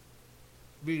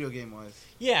 video game wise.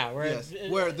 Yeah, Yes.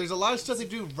 Where there's a lot of stuff they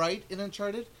do right in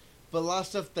Uncharted, but a lot of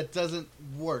stuff that doesn't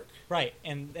work. right,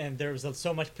 and there was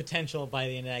so much potential by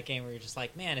the end of that game where you're just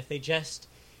like, man, if they just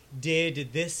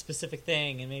did this specific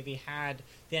thing and maybe had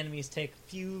the enemies take a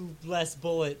few less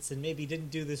bullets and maybe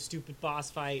didn't do this stupid boss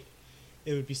fight,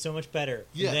 it would be so much better.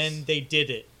 Yes. And then they did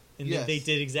it, and Yes. then they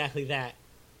did exactly that,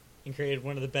 and created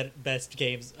one of the best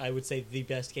games. I would say the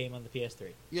best game on the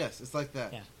PS3. Yes, it's like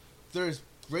that. Yeah. There's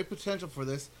great potential for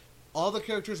this. All the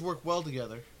characters work well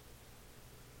together.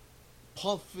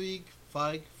 Paul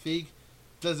Feig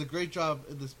does a great job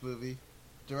in this movie,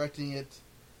 directing it.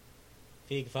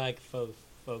 Fig, fig, fog,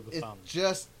 It fum.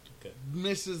 just Good.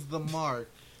 misses the mark.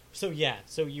 So yeah,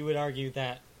 so you would argue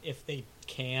that if they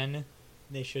can,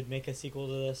 they should make a sequel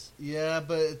to this. Yeah,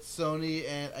 but it's Sony,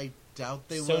 and I doubt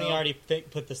they will. Sony already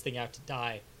put this thing out to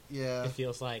die. Yeah. It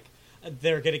feels like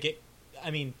they're gonna get.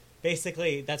 I mean,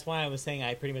 basically, that's why I was saying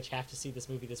I pretty much have to see this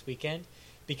movie this weekend,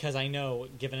 because I know,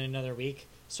 given another week,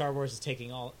 Star Wars is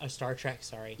taking all. Star Trek,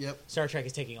 sorry. Yep. Star Trek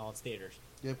is taking all its theaters.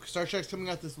 Yep. Star Trek's coming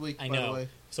out this week, I by the know. way.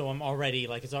 So I'm already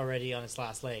it's already on its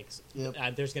last legs.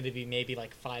 Yep. There's going to be maybe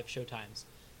like 5 showtimes,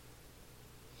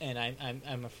 and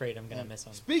I'm afraid I'm going to And miss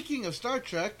one. Speaking of Star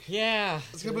Trek, Yeah.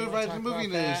 let's so go we move wanna right to talk movie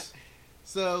about that? news.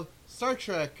 So, Star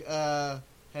Trek had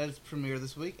its premiere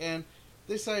this week, and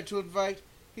they decided to invite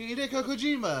Hideo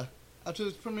Kojima out to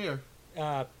its premiere.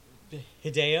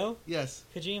 Hideo Yes,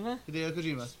 Kojima. Hideo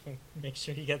Kojima. Make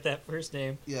sure you get that first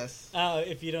name. Yes,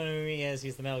 If you don't know who he is,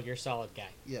 he's the Metal Gear Solid guy.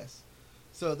 yes.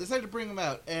 So, they decided to bring him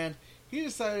out, and he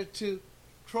decided to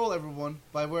troll everyone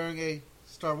by wearing a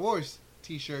Star Wars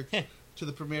t-shirt to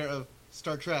the premiere of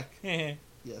Star Trek. It's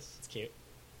Yes. cute.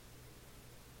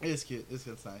 It is cute. It's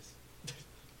nice.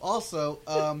 Also,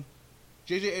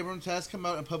 J.J. Abrams has come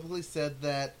out and publicly said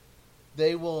that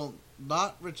they will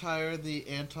not retire the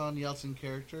Anton Yelchin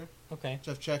character, Okay.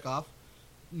 Jeff Chekhov,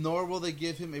 nor will they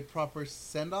give him a proper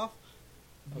send-off,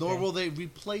 nor Okay. will they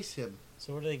replace him.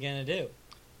 So what are they gonna do?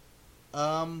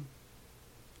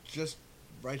 Just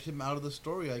write him out of the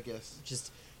story, I guess.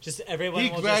 Just everyone.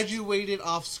 He will graduated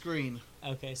off screen.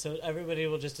 Okay, so everybody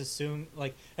will just assume,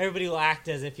 like, everybody will act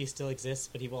as if he still exists,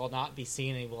 but he will not be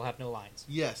seen and he will have no lines.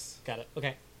 Yes. Got it.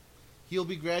 Okay. He'll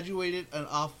be graduated and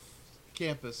off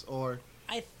campus, or...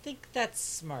 I think that's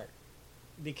smart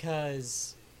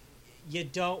because you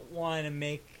don't want to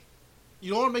make.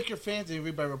 You don't want to make your fans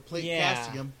angry by Yeah.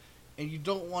 casting him, and you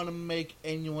don't want to make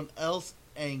anyone else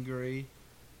angry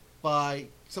by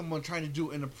someone trying to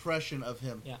do an impression of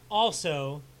him. Yeah.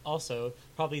 Also,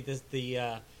 probably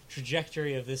the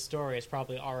trajectory of this story is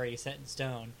probably already set in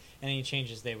stone, and any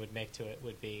changes they would make to it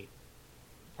would be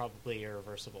probably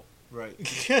irreversible. Right.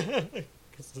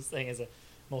 Because this thing is a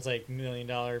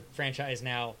multi-million-dollar franchise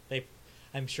now.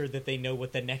 I'm sure that they know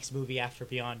what the next movie after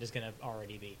Beyond is going to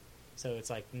already be. So it's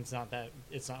like it's not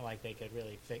like they could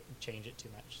really change it too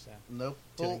much. So Nope.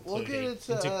 to We'll get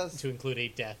into... to include a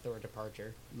death or a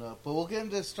departure. No, but we'll get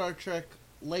into Star Trek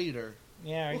later.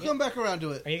 Yeah, We'll come back around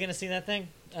to it. Are you going to see that thing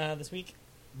this week?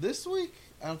 This week?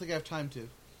 I don't think I have time to.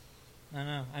 I don't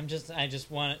know. I just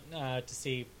want to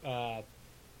see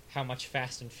how much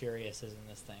Fast and Furious is in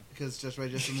this thing. Because it's just Ray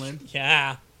Justin Lin.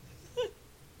 Yeah.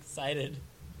 Excited.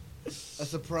 A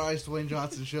surprised Dwayne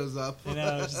Johnson shows up. You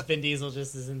know, just Vin Diesel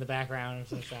just is in the background or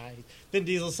some shot. Vin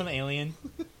Diesel's some alien.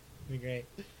 It'd be great.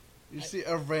 You see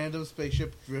a random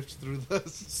spaceship drift through the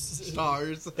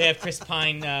stars. They have Chris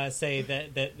Pine say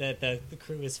that the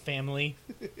crew is family.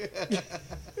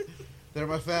 They're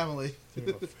my family.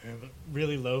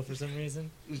 Really low for some reason.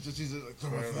 He's like,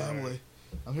 they're my family.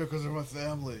 I'm here because they're my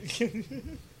family.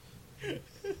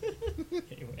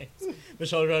 Anyways,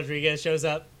 Michelle Rodriguez shows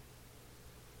up.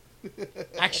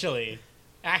 Actually,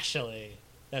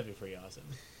 that'd be pretty awesome.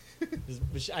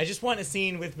 I just want a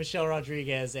scene with Michelle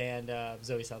Rodriguez and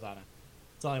Zoe Saldana.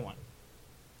 That's all I want.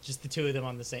 Just the two of them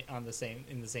in the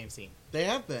same scene. They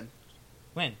have been.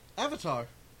 When? Avatar.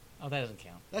 Oh, that doesn't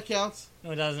count. That counts.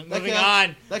 No, it doesn't. That Moving counts.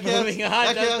 on. That counts. Moving on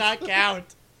That does counts. not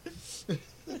count.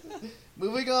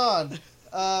 Moving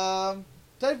on.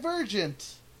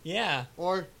 Divergent. Yeah.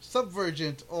 Or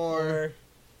Subvergent. Or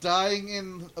dying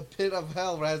in a pit of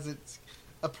hell as it's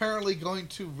apparently going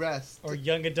to rest. Or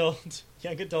young adult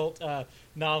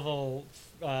novel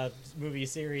movie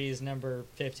series number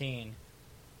 15.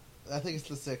 I think it's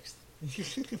the 6th.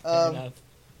 Fair enough.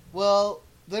 Well,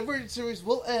 the Divergent series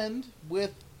will end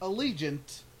with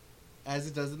Allegiant, as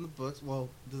it does in the books. Well,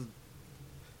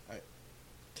 alright.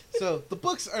 So, the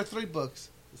books are 3 books.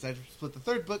 Decided to split the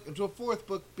 3rd book into a 4th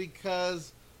book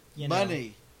because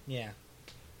money. Yeah.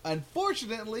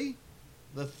 Unfortunately,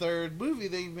 the 3rd movie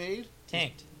they made...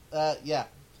 Tanked. Yeah.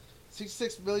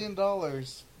 $66 million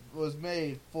was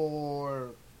made for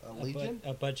Allegiant.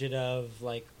 A budget of,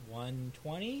 like,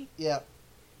 120? Yeah.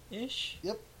 Ish?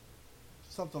 Yep.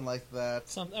 Something like that.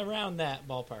 Around that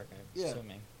ballpark, I'm Yeah.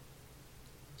 assuming.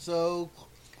 So,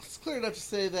 it's clear enough to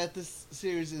say that this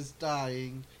series is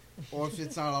dying, or if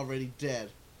it's not already dead.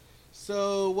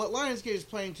 So, what Lionsgate is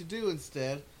planning to do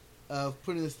instead of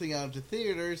putting this thing out into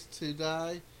theaters to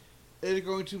die, they're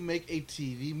going to make a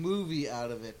TV movie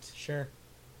out of it. Sure.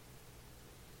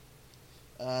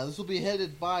 This will be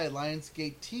headed by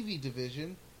Lionsgate TV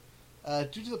division.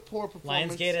 Due to the poor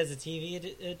performance... Lionsgate has a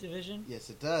TV division? Yes,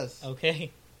 it does.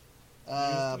 Okay.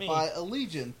 By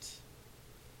Allegiant.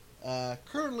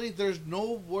 Currently, there's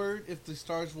no word if the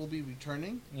stars will be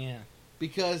returning. Yeah.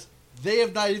 Because they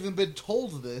have not even been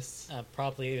told this.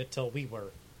 Probably until we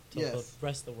were. Till Yes. the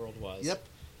rest of the world was. Yep.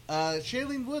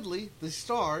 Shailene Woodley, the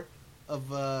star of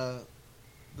the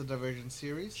Divergent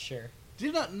series, Sure.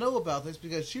 did not know about this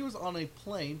because she was on a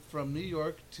plane from New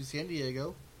York to San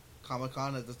Diego,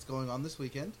 Comic-Con that's going on this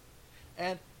weekend,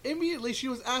 and immediately she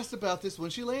was asked about this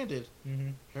when she landed. Mm-hmm.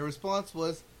 Her response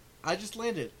was, I just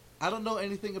landed. I don't know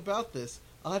anything about this.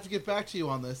 I'll have to get back to you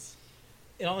on this.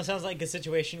 It almost sounds like a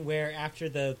situation where after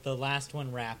the last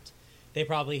one wrapped, they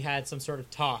probably had some sort of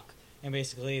talk, and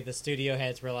basically the studio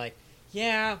heads were like,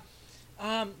 yeah,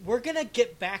 we're gonna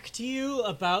get back to you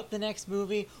about the next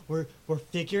movie. We're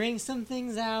figuring some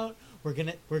things out. We're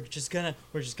just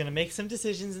gonna make some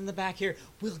decisions in the back here.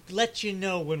 We'll let you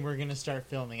know when we're gonna start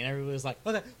filming. And everybody was like,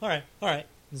 okay, all right.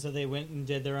 And so they went and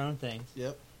did their own thing.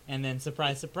 Yep. And then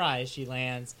surprise, surprise, she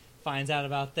lands, finds out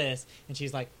about this, and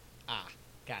she's like,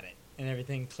 got it. And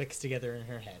everything clicks together in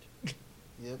her head.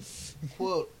 Yep.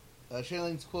 Quote,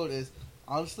 Shailene's quote is,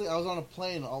 honestly, I was on a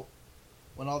plane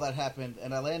when all that happened,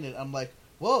 and I landed. I'm like,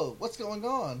 whoa, what's going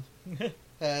on?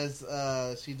 As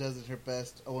she does in her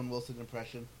best Owen Wilson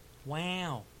impression.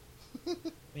 Wow.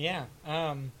 Yeah.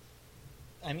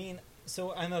 I mean,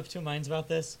 so I'm of two minds about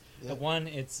this. Yep. One,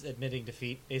 it's admitting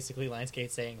defeat. Basically,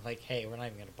 Lionsgate saying, like, hey, we're not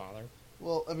even going to bother.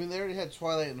 Well, I mean, they already had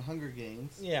Twilight and Hunger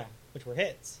Games. Yeah, which were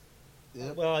hits.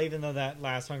 Yep. Well, even though that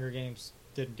last Hunger Games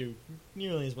didn't do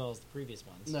nearly as well as the previous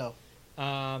ones. No.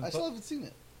 I still haven't seen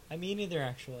it. Me neither,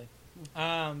 actually.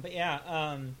 But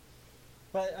yeah,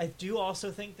 but I do also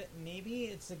think that maybe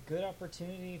it's a good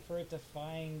opportunity for it to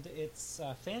find its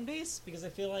fan base, because I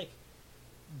feel like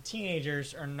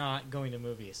teenagers are not going to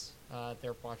movies.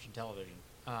 They're watching television.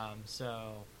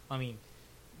 So, I mean,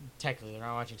 technically they're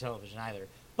not watching television either.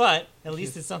 But at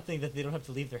least it's something that they don't have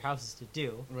to leave their houses to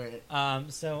do. Right.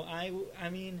 So I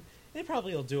mean, they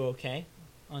probably will do okay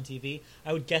on TV.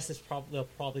 I would guess they'll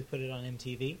probably put it on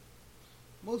MTV.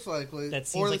 Most likely. That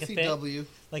seems or like the a CW. fit.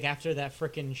 Like after that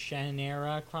frickin'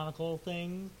 Shannara Chronicle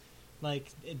thing,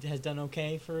 like it has done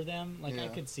okay for them. Like I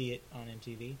could see it on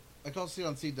MTV. I can also see it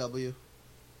on CW.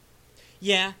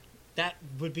 Yeah, that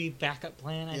would be backup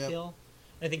plan. I Yep. feel.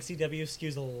 I think CW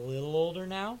skews a little older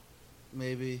now.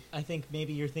 Maybe. I think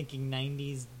maybe you're thinking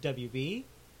 90s WB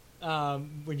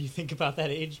when you think about that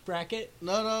age bracket.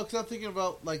 No, because I'm thinking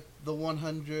about like the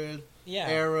 100, Yeah.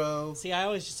 Arrow. See, I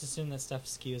always just assume that stuff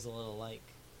skews a little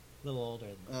older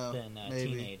than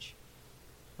maybe. teenage.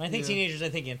 When I think teenagers, I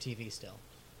think MTV still.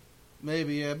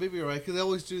 Maybe you're right, because they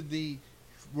always do the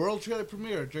world trailer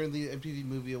premiere during the MTV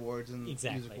Movie Awards and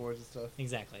Music Awards and stuff.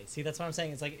 Exactly. See, that's what I'm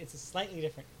saying. It's like it's a slightly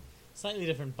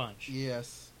different bunch.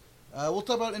 Yes. We'll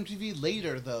talk about MTV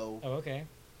later, though. Oh, okay.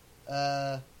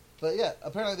 But yeah,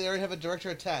 apparently they already have a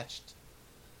director attached.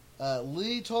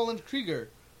 Lee Toland Krieger,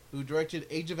 who directed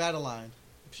Age of Adeline.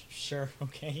 Sure.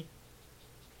 Okay.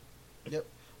 Yep.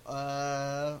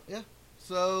 Yeah.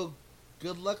 So,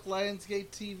 good luck,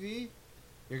 Lionsgate TV.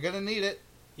 You're gonna need it.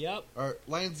 Yep. Or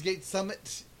Lionsgate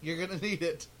Summit. You're gonna need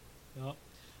it. Yep. All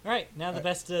right. Now the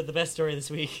best story this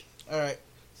week. All right.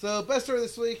 So, best story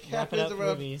this week Wrapping happens up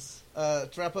around. movies. To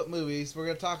wrap up movies, we're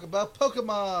gonna talk about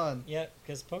Pokemon. Yep,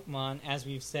 because Pokemon, as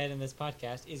we've said in this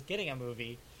podcast, is getting a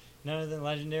movie. None other than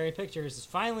Legendary Pictures has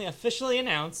finally officially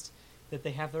announced that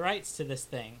they have the rights to this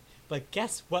thing. But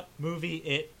guess what movie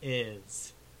it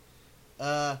is?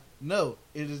 No,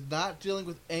 it is not dealing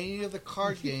with any of the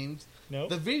card games, Nope.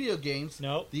 the video games,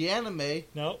 Nope. the anime,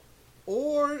 Nope.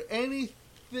 or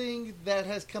anything that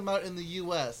has come out in the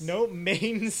U.S. No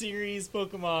main series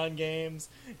Pokemon games.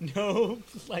 No,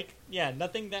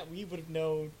 nothing that we would have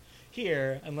known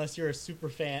here unless you're a super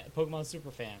fan, Pokemon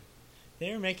super fan.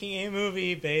 They're making a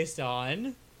movie based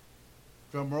on...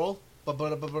 Drum roll. Oh,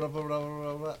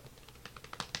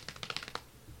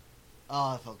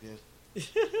 that felt good.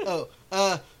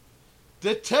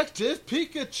 Detective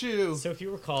Pikachu. So if you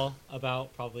recall,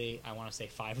 about probably, I want to say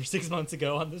 5 or 6 months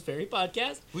ago on this very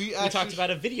podcast, we actually talked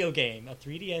about a video game, a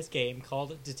 3DS game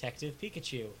called Detective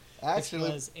Pikachu. Actually,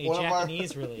 which was a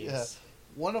Japanese release. Yeah,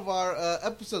 one of our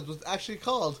episodes was actually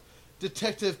called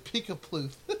Detective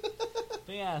Pikapluth.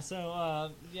 But yeah,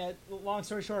 so, long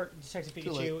story short, Detective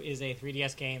Pikachu is a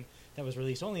 3DS game that was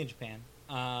released only in Japan.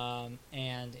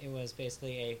 And it was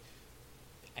basically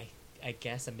I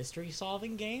guess a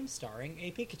mystery-solving game starring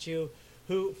a Pikachu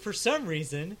who, for some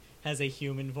reason, has a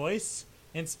human voice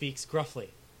and speaks gruffly.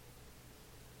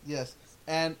 Yes,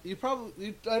 and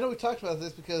I know we talked about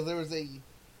this because there was a,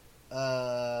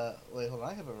 wait, hold on,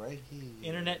 I have it right here.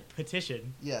 Internet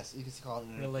petition. Yes, you can call it an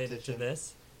internet related petition. to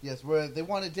this. Yes, where they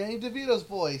wanted Danny DeVito's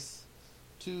voice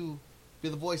to be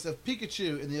the voice of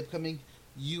Pikachu in the upcoming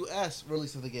U.S.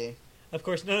 release of the game. Of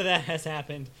course, none of that has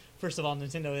happened. First of all,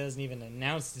 Nintendo hasn't even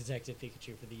announced Detective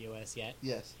Pikachu for the U.S. yet.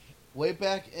 Yes. Way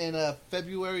back in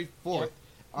February 4th, Yep.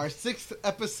 our 6th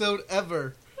episode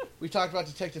ever, we talked about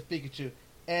Detective Pikachu.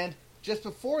 And just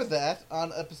before that,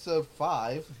 on episode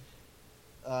 5,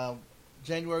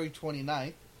 January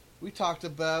 29th, we talked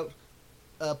about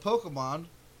Pokemon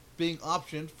being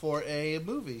optioned for a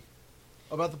movie.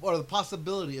 Or the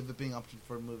possibility of it being optioned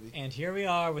for a movie. And here we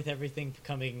are with everything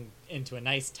coming into a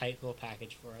nice, tight little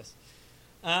package for us.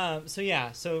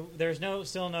 So there's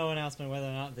still no announcement whether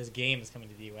or not this game is coming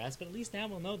to the U.S., but at least now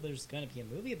we'll know there's going to be a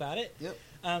movie about it.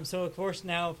 Yep. So of course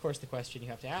the question you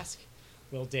have to ask,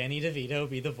 will Danny DeVito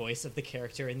be the voice of the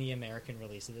character in the American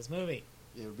release of this movie?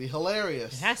 It would be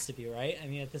hilarious. It has to be, right? I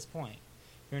mean, at this point,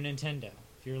 if you're Nintendo,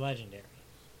 if you're Legendary,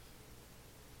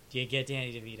 do you get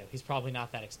Danny DeVito? He's probably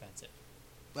not that expensive.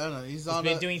 I don't know. He's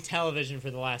been doing television for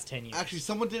the last 10 years. Actually,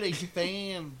 someone did a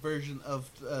fan version of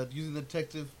using the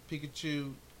Detective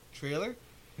Pikachu trailer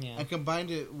and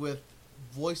combined it with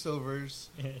voiceovers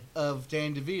of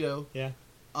Dan DeVito Yeah.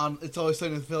 on It's Always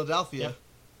Sunny in Philadelphia. Yep.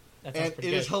 That sounds And pretty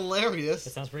it good. is hilarious. That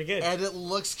sounds pretty good. And it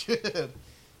looks good.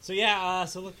 So yeah,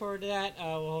 so look forward to that.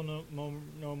 We'll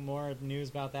know more news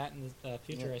about that in the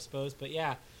future, Yep. I suppose. But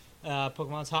yeah,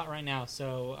 Pokemon's hot right now,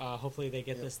 so hopefully they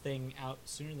get Yep. this thing out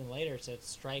sooner than later to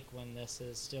strike when this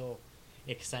is still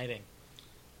exciting.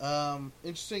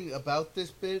 Interesting about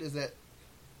this bid is that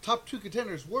top 2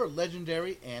 contenders were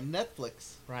Legendary and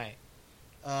Netflix. Right.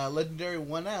 Legendary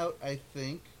won out, I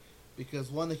think, because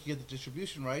 1, they could get the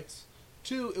distribution rights.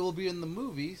 2, it will be in the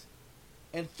movies.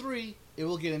 And 3, it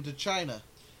will get into China.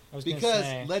 I was gonna Because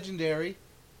say, Legendary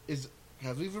is,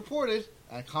 as we've reported,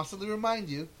 and I constantly remind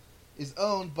you, is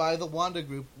owned by the Wanda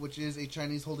Group, which is a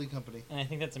Chinese holding company. and I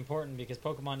think that's important because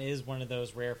Pokemon is one of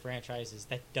those rare franchises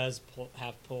that does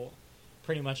have pull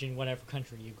pretty much in whatever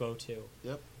country you go to.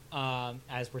 Yep.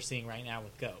 As we're seeing right now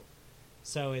with Go.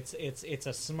 So it's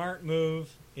a smart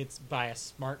move. It's by a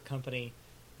smart company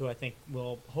who I think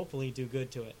will hopefully do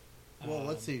good to it. Well,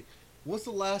 let's see. What's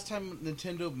the last time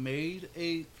Nintendo made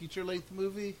a feature-length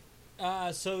movie?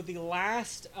 So the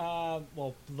last,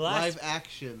 Live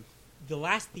action. the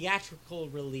last theatrical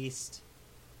released.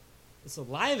 So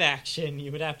live action,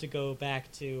 you would have to go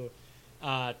back to,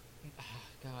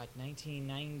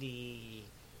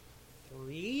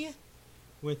 1993,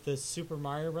 with the Super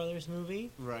Mario Brothers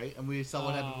movie. Right, and we saw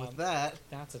what happened with that.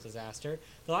 That's a disaster.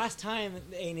 The last time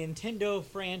a Nintendo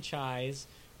franchise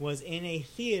was in a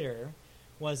theater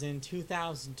was in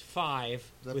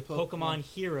 2005 That with Pokemon- Pokemon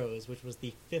Heroes, which was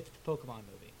the 5th Pokemon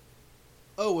movie.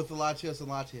 Oh, with the Latios and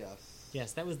Latias.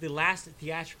 Yes, that was the last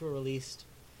theatrical released,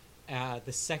 the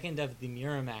second of the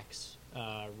Miramax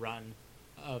run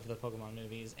of the Pokemon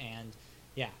movies, and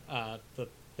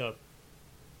the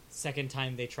second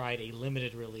time they tried a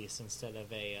limited release instead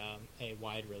of a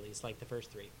wide release like the first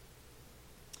 3.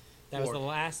 That was Four. the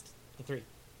last, the 3.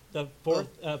 The fourth,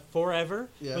 Forever,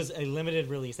 Yeah. was a limited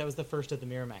release. That was the first of the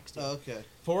Miramax deal. Oh, okay.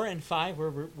 4 and 5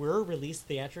 were released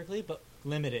theatrically, but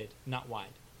limited, not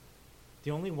wide.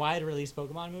 The only wide release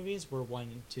Pokemon movies were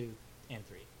 1, 2, and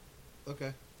 3.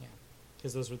 Okay.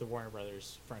 Because those were the Warner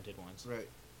Brothers fronted ones. Right.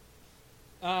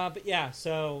 But yeah,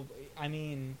 so, I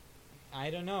mean,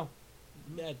 I don't know.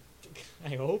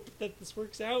 I hope that this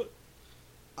works out.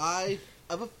 I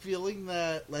have a feeling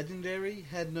that Legendary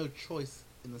had no choice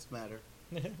in this matter.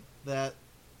 That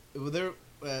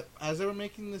as they were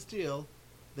making this deal,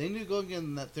 they knew going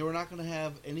in that they were not going to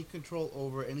have any control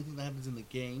over anything that happens in the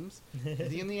games,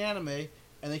 anything in the anime,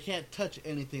 and they can't touch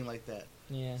anything like that.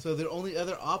 Yeah. So their only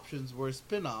other options were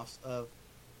spin-offs of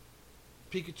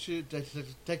Pikachu,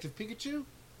 Detective Pikachu,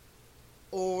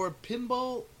 or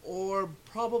Pinball, or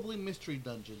probably Mystery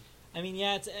Dungeon. I mean,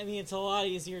 yeah, it's a lot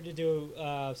easier to do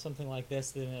something like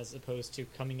this than as opposed to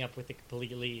coming up with a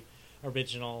completely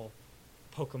original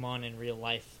Pokemon in real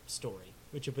life story,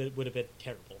 which would have been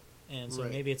terrible. And so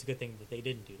Right. maybe it's a good thing that they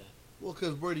didn't do that. Well,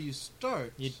 because where do you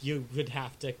start? You would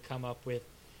have to come up with,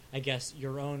 I guess,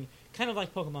 your own, kind of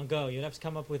like Pokemon Go, you'd have to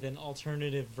come up with an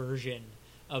alternative version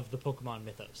of the Pokemon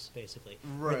mythos, basically.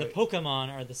 Where the Right. Pokemon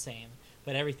are the same,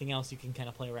 but everything else you can kind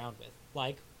of play around with.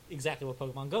 Like exactly what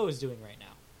Pokemon Go is doing right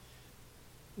now.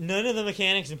 None of the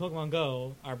mechanics in Pokemon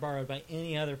Go are borrowed by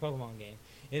any other Pokemon game.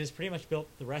 It is pretty much built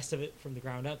the rest of it from the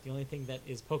ground up. The only thing that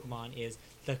is Pokemon is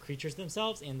the creatures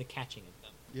themselves and the catching of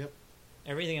them. Yep.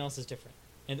 Everything else is different.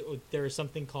 And there is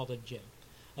something called a gym.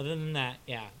 Other than that,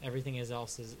 yeah, everything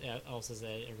else is an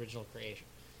original creation.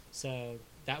 So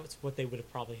that's what they would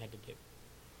have probably had to do.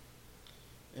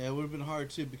 Yeah, it would have been hard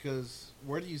too, because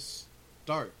where do you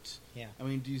start? Yeah. I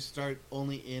mean, do you start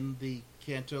only in the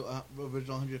Kanto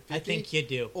original 150? I think you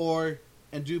do.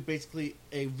 And do basically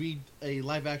a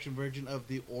live action version of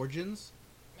the Origins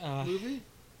movie?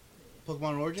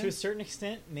 Pokemon Origins? To a certain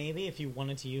extent, maybe if you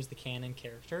wanted to use the canon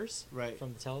characters Right.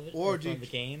 from the television Or or do from you-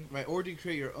 the game. Right, or do you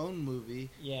create your own movie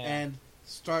Yeah. and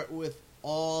start with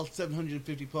all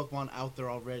 750 Pokemon out there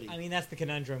already? I mean, that's the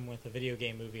conundrum with a video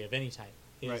game movie of any type,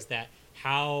 is Right. that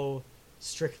how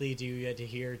strictly do you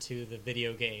adhere to the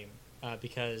video game?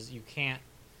 Because you can't,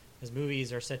 as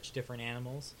movies are such different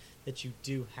animals, that you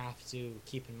do have to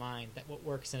keep in mind that what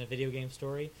works in a video game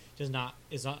story is not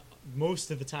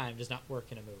most of the time does not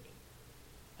work in a movie.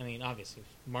 I mean, obviously,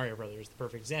 Mario Brothers is the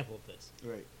perfect example of this.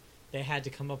 Right. They had to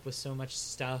come up with so much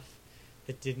stuff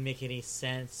that didn't make any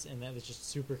sense and that was just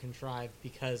super contrived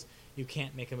because you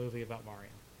can't make a movie about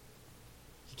Mario.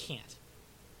 You can't.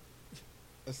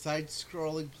 A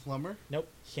side-scrolling plumber Nope,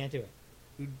 you can't do it.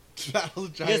 who Battle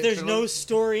of Giant Because there's no Turtles.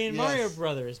 story in Yes. Mario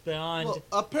Brothers beyond Well,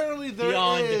 apparently there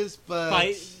beyond is,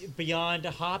 but beyond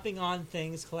hopping on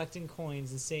things, collecting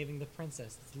coins, and saving the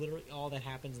princess. That's literally all that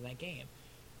happens in that game.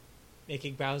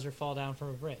 Making Bowser fall down from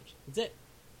a bridge. That's it.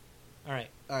 All right.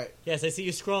 all right. Yes, I see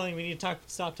you scrolling. We need to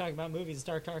stop talking about movies and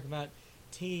start talking about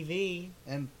TV.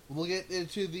 And we'll get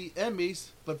into the Emmys,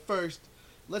 but first,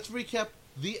 let's recap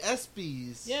the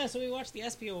ESPYs. Yeah, so we watched the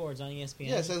ESPY Awards on ESPN.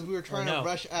 Yes, as we were trying to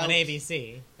rush out on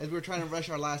ABC. As we were trying to rush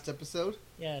our last episode.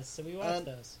 Yes, so we watched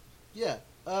those. Yeah.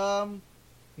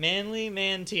 Manly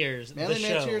Man Tears. Manly the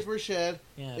Man show. Tears were shed.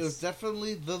 Yes, It was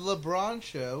definitely the LeBron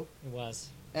show. It was.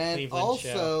 And Cleveland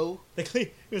also...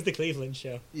 It was the Cleveland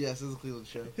show. Yes, it was the Cleveland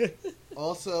show.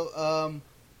 Also,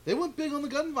 they went big on the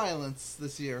gun violence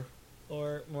this year.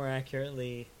 Or, more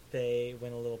accurately, they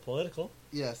went a little political,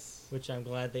 Yes. which I'm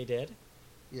glad they did.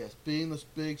 Yes, being those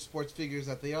big sports figures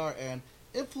that they are, and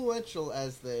influential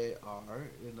as they are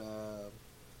in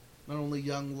not only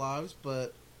young lives,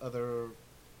 but other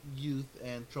youth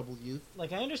and troubled youth.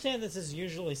 Like, I understand this is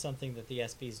usually something that the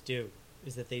ESPYs do,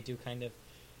 is that they do kind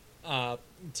of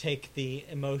take the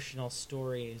emotional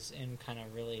stories and kind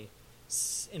of really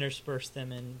intersperse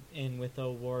them in with the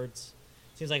awards.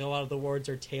 Seems like a lot of the awards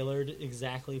are tailored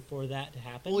exactly for that to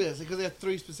happen. Well, yes, because they have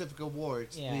 3 specific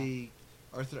awards. Yeah. The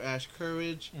Arthur Ashe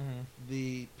Courage, Mhm.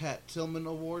 the Pat Tillman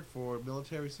Award for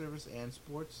military service and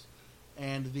sports,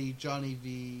 and the Jimmy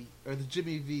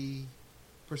V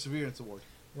Perseverance Award.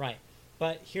 Right.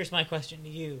 But here's my question to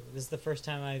you. This is the first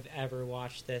time I've ever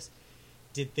watched this.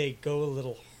 Did they go a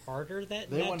little harder in They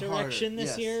that went direction harder,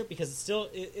 this yes. year? Because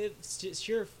it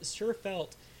sure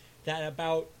felt that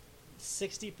about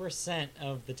 60%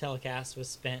 of the telecast was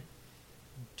spent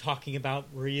talking about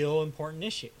real important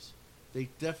issues. They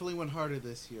definitely went harder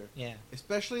this year. Yeah.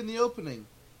 Especially in the opening,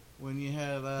 when you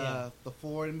had Yeah. the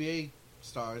 4 NBA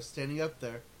stars standing up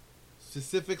there,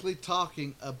 specifically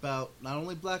talking about not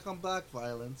only black-on-black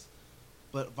violence,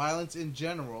 but violence in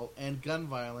general, and gun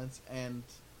violence, and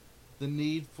the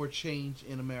need for change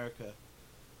in America.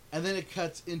 And then it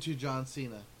cuts into John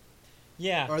Cena,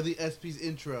 Yeah. or the ESPY's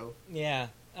intro. Yeah.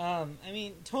 I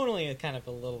mean, tonally, a kind of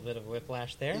a little bit of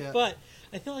whiplash there, Yeah. but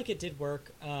I feel like it did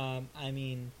work. I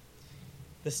mean,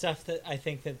 the stuff that I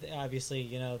think that obviously,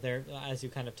 they're, as you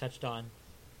kind of touched on,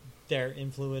 they're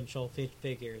influential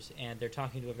figures, and they're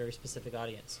talking to a very specific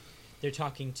audience. They're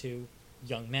talking to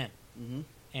young men, Mm-hmm.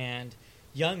 and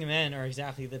young men are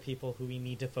exactly the people who we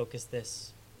need to focus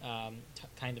this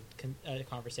kind of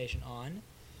conversation on.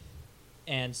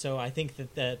 And so I think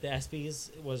that the ESPYs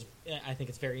I think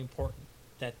it's very important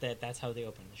that's how they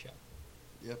open the show.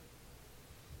 Yep.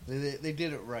 They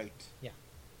did it right.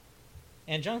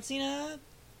 And John Cena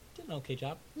did an okay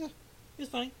job. Yeah. He was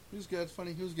funny. He was good.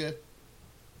 Funny. He was good.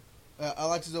 I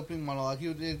liked his opening monologue.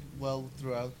 He did well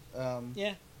throughout.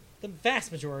 Yeah. The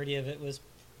vast majority of it was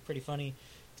pretty funny.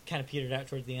 Kind of petered out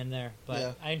towards the end there, but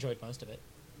Yeah. I enjoyed most of it.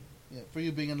 Yeah, for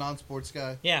you being a non-sports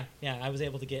guy. Yeah, I was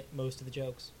able to get most of the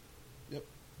jokes. Yep.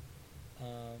 Um,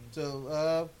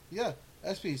 So, yeah,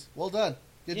 ESPYs, well done.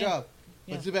 Good Yeah. job.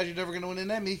 Yeah. But too bad you're never going to win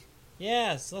an Emmy.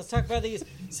 yeah, so let's talk about these.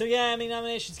 So yeah, I mean,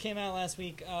 nominations came out last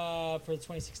week for the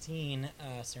 2016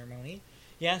 ceremony.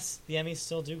 Yes, the Emmys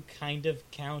still do kind of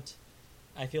count.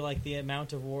 I feel like the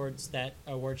amount of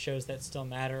award shows that still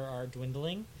matter are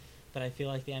dwindling, but I feel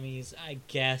like the Emmys, I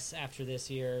guess, after this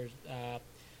year,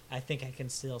 I think I can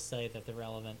still say that they're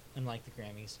relevant, unlike the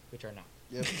Grammys, which are not.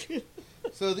 Yep.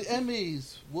 So the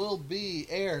Emmys will be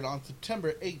aired on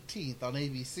September 18th on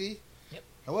ABC. Yep.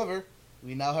 However,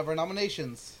 we now have our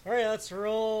nominations. All right, let's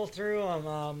roll through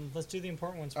them. Let's do the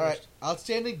important ones All right, first.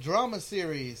 Outstanding Drama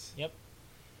Series. Yep.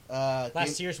 Last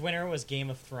Last year's winner was Game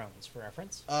of Thrones, for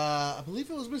reference. I believe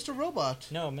it was Mr. Robot.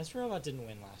 No, Mr. Robot didn't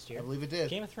win last year. I believe it did.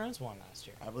 Game of Thrones won last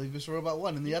year. I believe Mr. Robot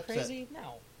won in the You upset. crazy?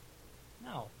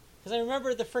 No. Because I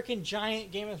remember the freaking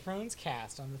giant Game of Thrones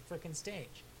cast on the freaking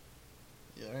stage.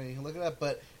 Yeah, you can look it up.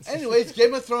 But anyways,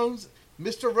 Game of Thrones,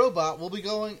 Mr. Robot will be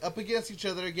going up against each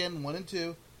other again, 1 and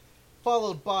 2,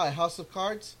 followed by House of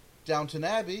Cards, Downton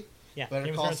Abbey. Yeah, Better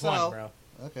Game Call of Thrones Saul. won,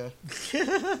 bro.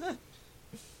 Okay.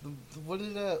 What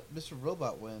did Mr.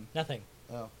 Robot win? Nothing.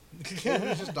 Oh, it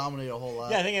was just nominated a whole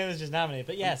lot. Yeah, I think it was just nominated,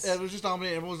 but yes. Yeah, it was just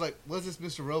nominated. Everyone was like, "What's this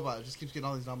Mr. Robot?" It just keeps getting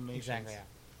all these nominations. Exactly, yeah.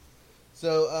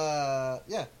 So,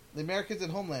 yeah, The Americans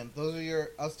and Homeland. Those are your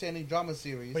outstanding drama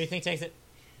series. What do you think takes it?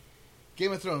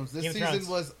 Game of Thrones. This Game of season Thrones.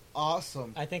 was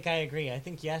awesome. I think I agree. I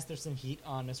think, yes, there's some heat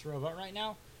on Mr. Robot right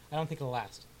now. I don't think it'll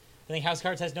last. I think House of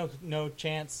Cards has no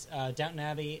chance. Downton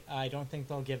Abbey, I don't think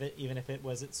they'll give it, even if it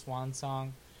was its swan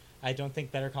song. I don't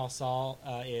think Better Call Saul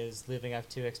is living up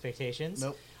to expectations.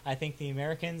 Nope. I think The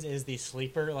Americans is the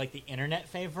sleeper, like the internet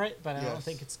favorite, but I don't Yes.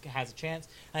 think it has a chance.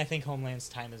 And I think Homeland's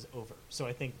time is over. So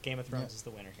I think Game of Thrones is the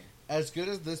winner here. As good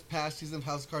as this past season of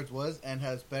House of Cards was, and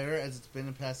as better as it's been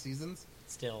in past seasons,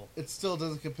 Still, it still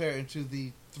doesn't compare into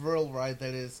the thrill ride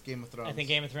that is Game of Thrones. I think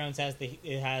Game of Thrones has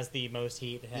the most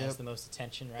heat. It has Yep. the most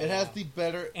attention right it now. has the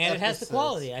better And it has the episodes.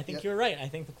 quality. I think Yep. you're right. I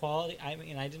think the quality. I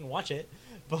mean, I didn't watch it,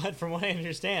 but from what I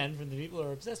understand from the people who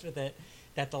are obsessed with it,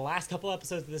 that the last couple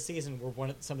episodes of the season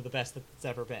were some of the best that it's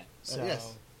ever been. So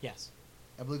yes.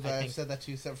 I believe I I've think- said that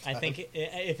to you several times. I think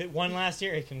if it won last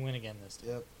year, it can win again this time.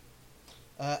 Yep.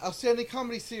 Outstanding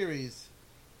comedy series.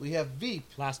 We have Veep,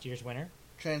 Last year's winner.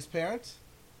 Transparent,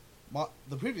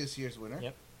 the previous year's winner.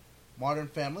 Yep. Modern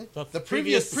Family, The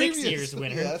previous 6 years'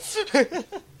 winner. Yes.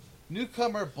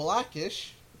 Newcomer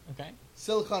Blackish, Okay.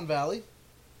 Silicon Valley,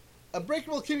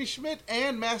 Unbreakable Kimmy Schmidt,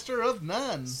 and Master of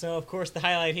None. So of course the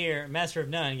highlight here, Master of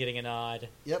None getting a nod.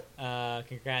 Yep.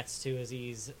 Congrats to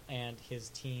Aziz and his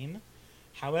team.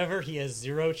 However, he has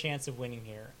zero chance of winning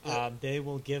here. Yep. They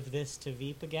will give this to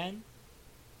Veep again.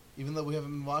 Even though we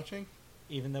haven't been watching.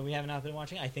 Even though we have not been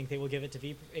watching, I think they will give it to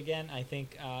Veep again. I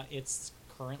think it's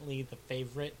currently the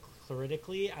favorite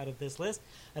critically out of this list.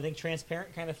 I think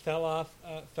Transparent kind of fell off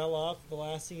the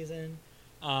last season.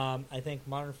 I think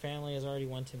Modern Family has already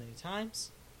won too many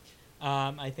times.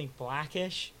 I think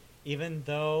Blackish, even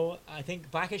though I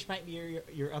think Blackish might be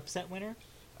your upset winner.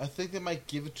 I think they might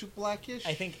give it to Blackish.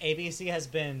 I think ABC has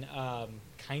been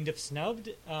kind of snubbed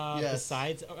Yes.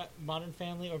 besides Modern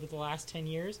Family over the last 10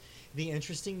 years. It'd be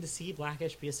interesting to see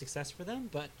Blackish be a success for them,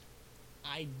 but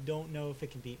I don't know if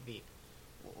it can beat Veep.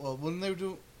 Well, when they were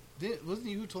doing, wasn't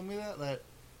you who told me that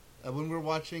when we were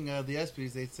watching the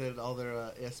ESPYs, they said all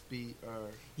their ESPY or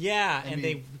Yeah, I and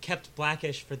mean- they kept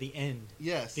Blackish for the end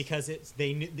yes, because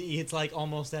it's like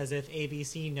almost as if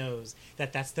ABC knows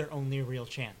that that's their only real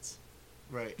chance.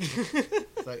 right.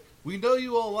 It's like we know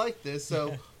you all like this,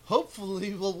 so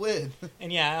hopefully we'll win.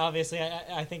 And yeah, obviously,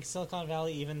 I think Silicon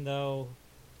Valley, even though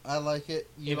I like it.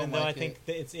 You even don't though like I think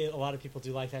that a lot of people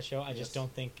do like that show, I Yes. just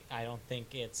don't think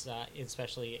it's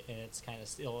especially in its kind of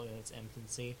still in its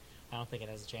infancy. I don't think it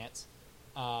has a chance.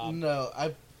 No,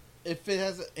 if it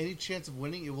has any chance of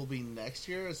winning, it will be next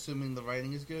year, assuming the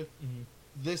writing is good. Mhm.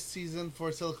 This season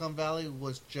for Silicon Valley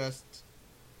was just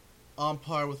on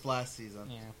par with last season.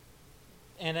 Yeah,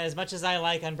 and as much as I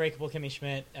like Unbreakable Kimmy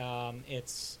Schmidt,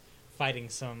 it's fighting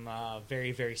some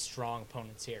very very strong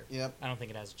opponents here. Yep, I don't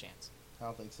think it has a chance. I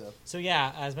don't think so. So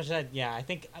yeah, as much as I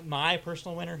think my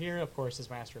personal winner here, of course, is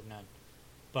Master of None,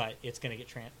 but it's going to get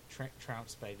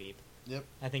trounced by Veep. Yep.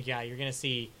 I think you're going to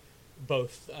see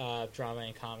both drama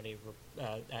and comedy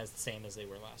as the same as they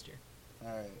were last year.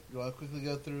 All right. You want to quickly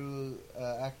go through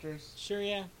actors, Sure,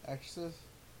 yeah, actresses?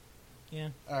 yeah.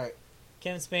 All right.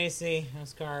 Kevin Spacey,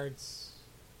 House of Cards.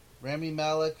 Rami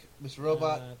Malek, Mr.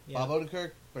 Robot, Yeah. Bob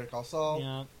Odenkirk, Better Call Saul,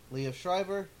 Yeah, Liev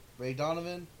Schreiber, Ray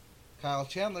Donovan, Kyle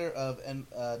Chandler of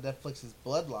Netflix's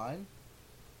Bloodline,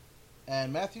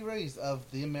 and Matthew Rhys of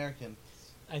The Americans.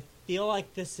 I feel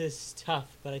like this is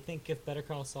tough, but I think if Better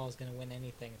Call Saul is going to win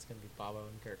anything, it's going to be Bob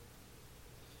Odenkirk.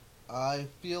 I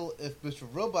feel if Mr.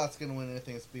 Robot's going to win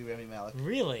anything, it's be Rami Malek.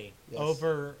 Really, Yes.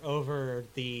 over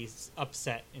the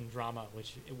upset in drama,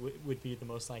 which would be the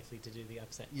most likely to do the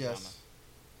upset in Yes.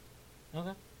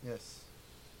 drama. Okay. Yes.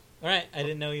 All right. I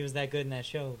didn't know he was that good in that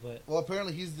show, but Well,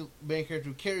 apparently he's the main character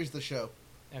who carries the show.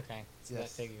 okay. So Yes. that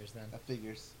figures then. That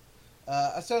figures.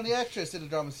 Outstanding actress in a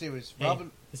drama series. Hey,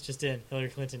 Robin, it's just in. Hillary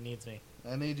Clinton needs me.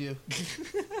 I need you.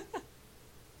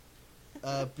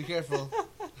 Be careful.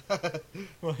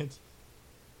 What?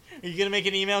 Are you gonna make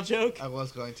an email joke? I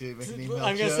was going to make an email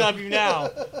I'm gonna joke. stop you now.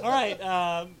 All right.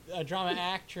 A drama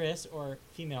actress or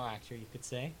female actor, you could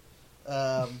say,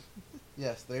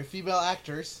 Yes, they're female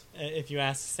actors. if you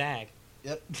ask SAG.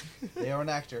 Yep, they are an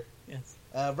actor. Yes.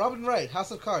 Robin Wright,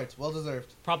 House of Cards, well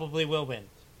deserved. Probably will win.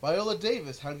 Viola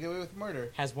Davis, How to Get Away with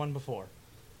Murder. Has won before.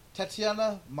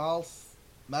 Tatiana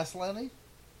Maslany,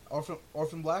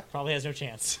 Orphan Black. Probably has no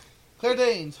chance. Claire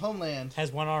Danes, Homeland.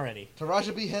 Has won already.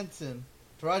 Taraji B.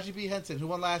 Henson, who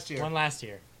won last year. Won last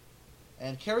year.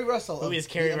 And Kerry Russell. Who of is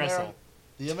Kerry The Russell?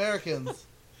 The Americans.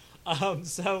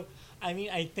 So, I mean,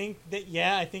 I think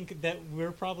that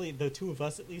we're probably, the two of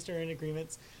us at least, are in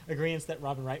agreements that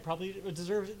Robin Wright probably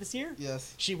deserves it this year.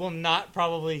 Yes. She will not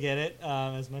probably get it,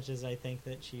 as much as I think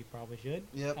that she probably should.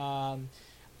 Yep.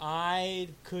 I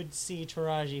could see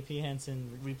Taraji P.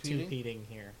 Henson Repeating? repeating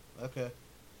here. Okay.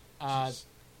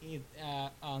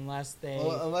 Unless they,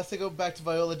 Well, unless they go back to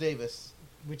Viola Davis.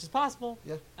 which is possible.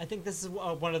 Yeah. I think this is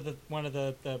one of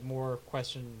the more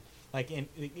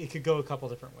it could go a couple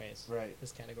different ways. Right.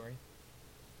 This category.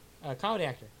 Comedy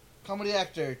actor. Comedy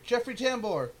actor Jeffrey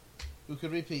Tambor, who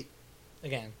could repeat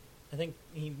Again, I think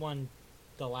he won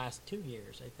the last 2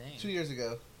 years, I think. 2 years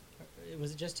ago.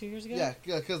 Was it just 2 years ago? Yeah,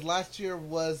 because last year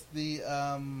was the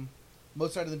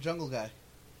Mozart in the Jungle guy.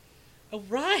 Oh,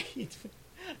 right!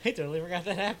 I totally forgot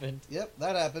that happened. Yep,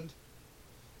 that happened.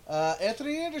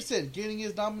 Anthony Anderson getting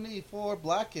his nominee for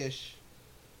Blackish.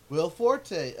 Will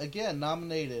Forte, again,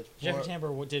 nominated for... Jeffrey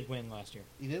Tambor did win last year.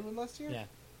 He did win last year? Yeah.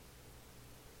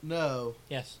 No.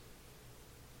 Yes.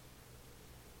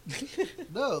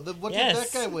 No, then what Yes. did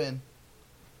that guy win?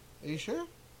 Are you sure?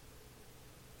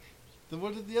 Then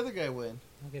what did the other guy win?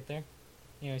 I'll get there.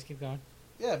 Anyways, keep going.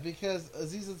 Yeah, because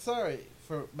Aziz Ansari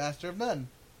for Master of None.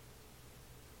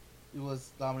 He was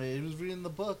nominated. He was reading the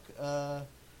book, How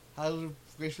to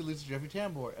Gracefully Lose to Jeffrey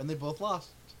Tambor, and they both lost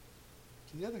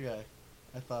to the other guy,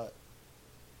 I thought.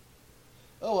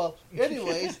 Oh well.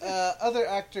 Anyways, other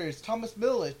actors: Thomas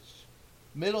Middleditch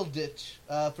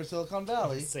for Silicon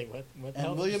Valley, Say what the and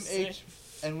hell did you say?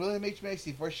 William H.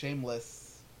 Macy for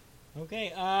Shameless.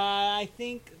 Okay, I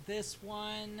think this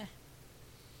one...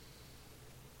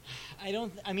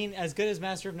 I mean, as good as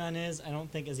Master of None is, I don't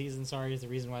think Aziz Ansari is the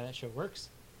reason why that show works.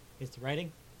 It's the writing.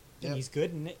 I think Yep. he's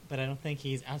good in it, but I don't think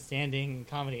he's outstanding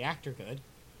comedy actor good.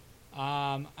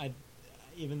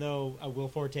 Even though Will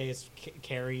Forte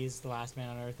carries The Last Man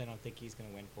on Earth, I don't think he's going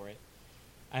to win for it.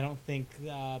 I don't think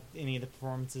any of the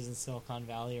performances in Silicon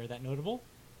Valley are that notable.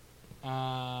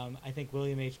 I think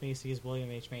William H. Macy is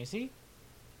William H. Macy,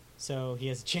 so he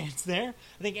has a chance there.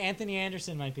 I think Anthony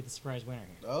Anderson might be the surprise winner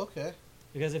here. Okay.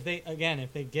 Because if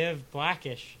they give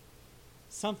Blackish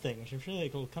something, which I'm sure they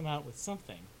will come out with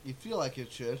something, You feel like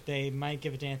it should. they might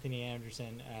give it to Anthony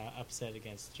Anderson upset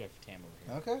against Jeffrey Tambor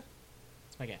here. Okay.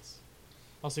 That's my guess.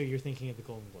 Also, you're thinking of the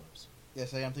Golden Globes.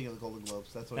 Yes, I am thinking of the Golden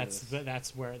Globes. That's what it is.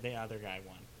 That's where the other guy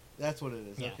won. That's what it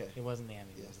is. Yeah, Okay. it wasn't the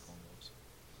Emmys, it was Yes. the Golden Globes.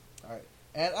 All right.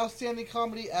 And outstanding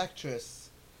comedy actress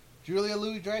Julia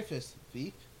Louis-Dreyfus,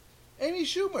 Veep. Amy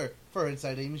Schumer for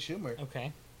Inside Amy Schumer.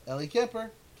 Okay. Ellie Kemper,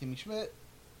 Kimmy Schmidt.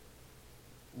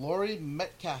 Laurie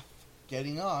Metcalf,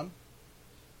 Getting On.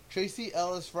 Tracy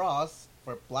Ellis Ross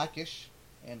for Blackish.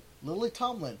 And Lily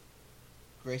Tomlin,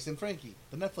 Grace and Frankie,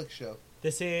 the Netflix show.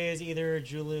 This is either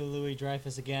Julia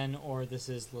Louis-Dreyfus again, or this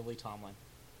is Lily Tomlin.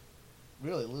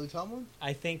 Really, Lily Tomlin?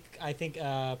 I think.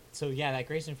 So yeah, that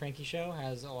Grace and Frankie show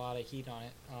has a lot of heat on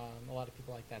it. A lot of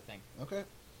people like that thing. Okay.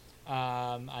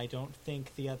 I don't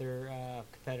think the other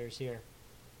competitors here,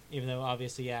 even though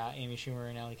obviously, yeah, Amy Schumer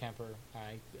and Ellie Kemper,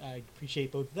 I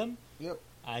appreciate both of them. Yep.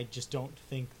 I just don't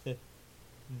think that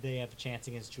they have a chance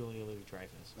against Julia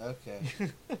Louis-Dreyfus. Okay.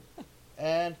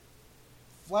 And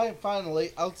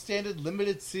finally, outstanding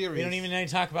limited series. We don't even need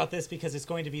to talk about this because it's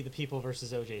going to be The People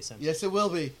versus O.J. Simpson. Yes, it will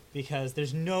be. Because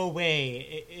there's no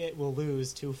way it will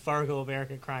lose to Fargo,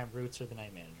 American Crime, Roots, or The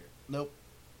Night Manager. Nope.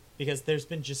 Because there's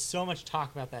been just so much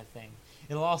talk about that thing.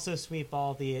 It'll also sweep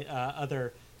all the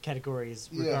other categories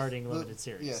regarding limited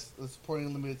series. Yes, the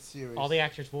supporting limited series. All the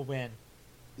actors will win.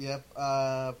 Yep.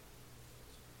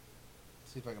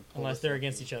 See if I can pull Unless this they're up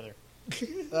against here.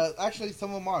 each other. Actually,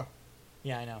 some of them are.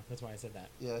 Yeah, I know. That's why I said that.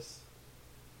 Yes.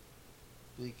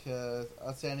 Because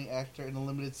outstanding actor in a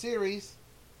limited series,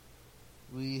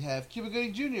 we have Cuba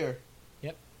Gooding Jr.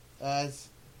 Yep. As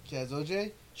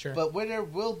OJ. Sure. But winner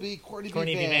will be Courtney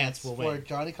Courtney B. B. Vance Vance will for win.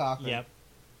 Johnny Cochran. Yep.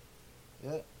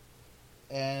 Yep.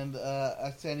 And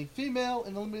outstanding female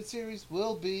in the limited series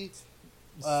will be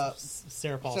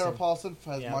Sarah Paulson. Sarah Paulson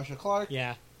as Yep. Marsha Clark.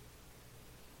 Yeah.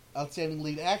 Outstanding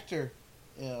lead actor.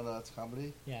 Yeah, no, it's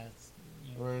comedy. Yeah. It's,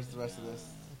 Where's the rest of this?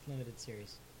 It's limited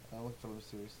series. I'm looking for the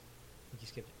series. I think you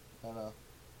skipped it. I know.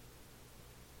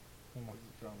 One more.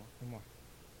 Drama. One more. I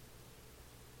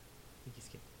think you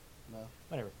skipped it. No.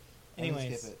 Whatever. I didn't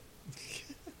Anyways. skip it.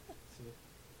 See?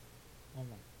 One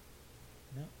more.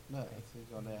 No, Okay. it's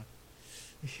going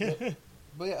down.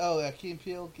 But yeah, Key and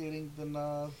Peele getting the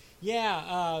nod.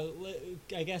 Yeah,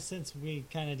 I guess since we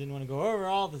kind of didn't want to go over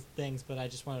all the things, but I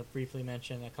just want to briefly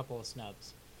mention a couple of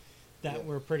snubs that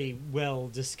were pretty well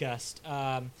discussed.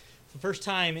 For the first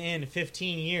time in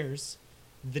 15 years,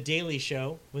 The Daily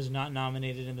Show was not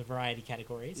nominated in the variety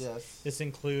categories. Yes. This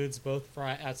includes both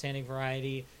outstanding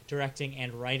variety, directing,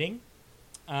 and writing.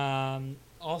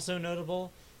 Also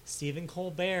notable, Stephen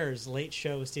Colbert's Late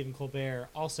Show with Stephen Colbert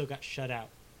also got shut out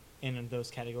in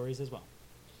those categories as well.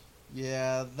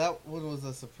 Yeah, that one was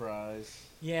a surprise.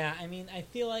 Yeah, I mean, I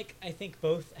think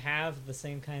both have the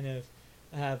same kind of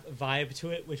vibe to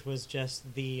it, which was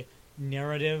just the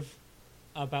narrative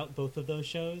about both of those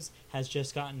shows has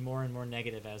just gotten more and more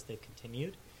negative as they've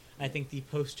continued. I think the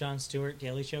post Jon Stewart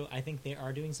Daily Show, I think they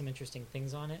are doing some interesting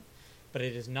things on it, but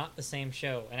it is not the same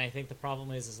show. And I think the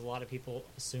problem is a lot of people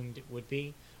assumed it would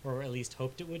be, or at least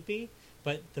hoped it would be.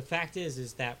 But the fact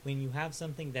is that when you have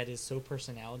something that is so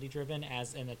personality driven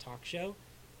as in a talk show,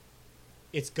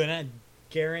 it's gonna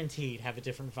guaranteed have a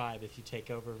different vibe if you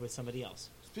take over with somebody else.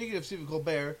 Speaking of Stephen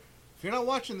Colbert, if you're not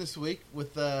watching this week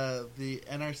with the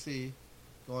NRC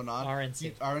going on,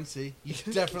 RNC, you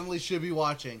definitely should be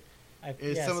watching.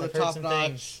 It's some of the top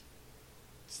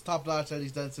notch that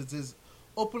he's done since his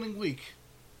opening week.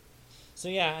 So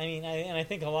yeah, I mean, I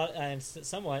think a lot,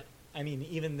 somewhat. I mean,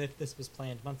 even if this was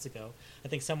planned months ago, I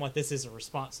think somewhat this is a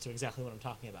response to exactly what I'm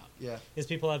talking about. Yeah, is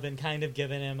people have been kind of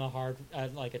giving him a hard,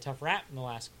 like a tough rap in the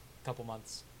last couple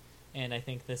months, and I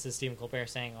think this is Stephen Colbert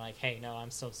saying like, "Hey, no,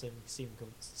 I'm still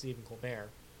Stephen Colbert.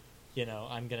 You know,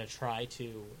 I'm gonna try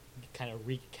to kind of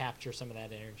recapture some of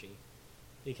that energy,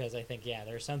 because I think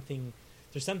there's something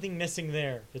missing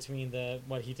there between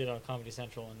what he did on Comedy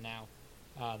Central and now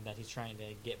that he's trying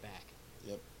to get back.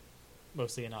 Yep,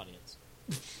 mostly an audience."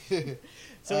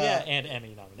 So and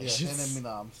Emmy nominations. Yeah, and Emmy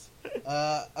noms.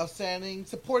 Outstanding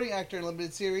supporting actor in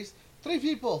limited series. 3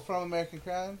 people from American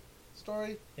Crime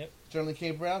Story. Yep. Sterling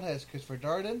K. Brown has Christopher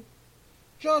Darden.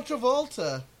 John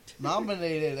Travolta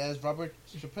nominated as Robert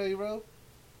Shapiro,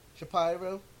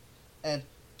 and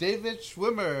David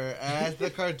Schwimmer as the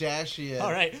Kardashian.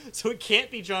 All right, so it can't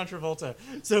be John Travolta.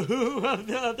 So who of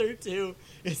the other two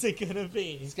is it gonna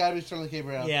be? It's got to be Sterling K.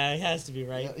 Brown. Yeah, it has to be,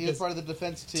 right? Yeah, he was part of the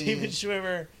defense team. David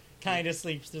Schwimmer kind of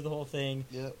sleeps through the whole thing.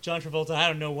 Yep. John Travolta, I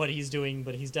don't know what he's doing,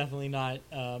 but he's definitely not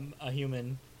a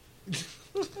human.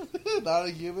 Not a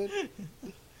human.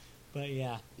 But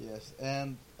yeah. Yes,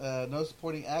 and no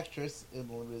supporting actress in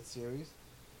the limited series.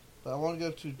 But I want to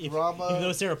go to drama. Even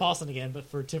though Sarah Paulson again, but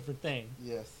for a different thing.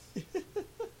 Yes.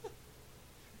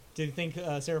 Do you think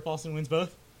Sarah Paulson wins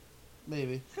both?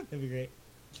 Maybe. That'd be great.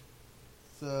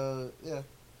 So, yeah.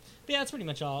 But yeah, that's pretty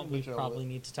much all we probably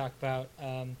need to talk about.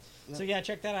 So yeah,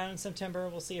 check that out in September.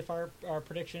 We'll see if our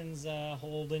predictions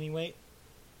hold any weight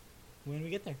when we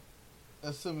get there.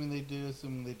 Assuming they do,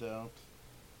 assuming they don't.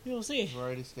 We'll see.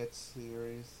 Variety sketch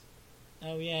series.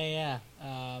 Oh, yeah.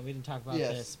 We didn't talk about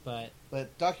this, but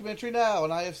Documentary Now on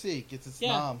IFC gets its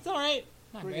nom. It's alright.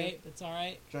 Not great, but it's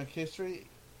alright. Drunk History.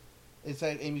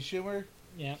 Inside Amy Schumer.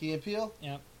 Yeah. Key and Peele.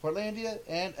 Yeah. Portlandia.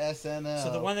 And SNL.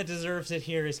 So the one that deserves it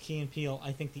here is Key and Peele.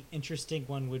 I think the interesting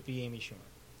one would be Amy Schumer.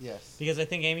 Yes. Because I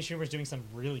think Amy Schumer's doing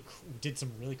did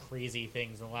some really crazy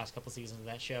things in the last couple seasons of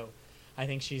that show. I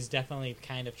think she's definitely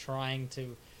kind of trying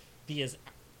to be as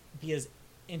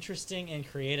interesting and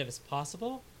creative as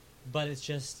possible, but it's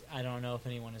just I don't know if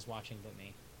anyone is watching but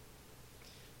me.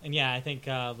 And yeah, I think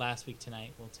last week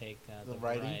tonight we'll take the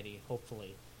variety.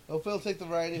 Hopefully we'll take the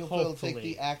variety. Hopefully we'll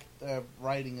take the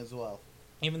writing as well.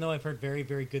 Even though I've heard very,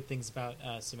 very good things about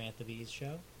Samantha Bee's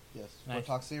show. Yes, for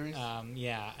talk series.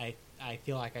 I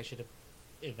feel like I should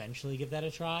eventually give that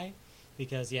a try,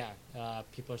 because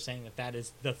people are saying that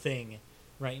is the thing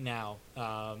right now,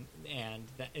 and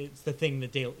that it's the thing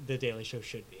the Daily Show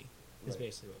should be. Is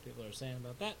basically what people are saying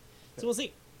about that. Okay. So we'll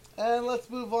see. And let's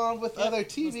move on with other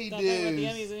TV news. Let's not talk about the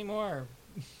Emmys anymore.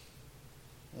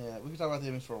 Yeah, we can talk about the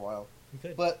Emmys for a while. We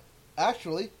could. But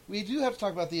actually, we do have to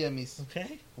talk about the Emmys.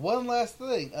 Okay. One last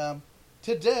thing.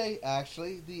 Today,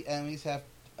 actually, the Emmys have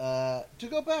to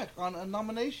go back on a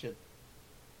nomination.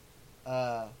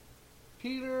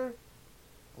 Peter,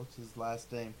 what's his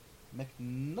last name?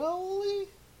 McNally?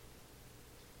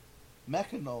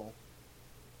 McNichol?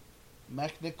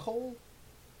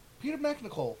 Peter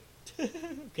McNichol.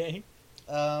 Okay.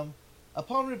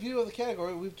 Upon review of the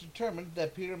category, we've determined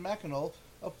that Peter McNichol,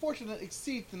 unfortunately,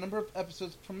 exceeds the number of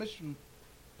episodes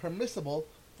permissible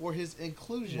for his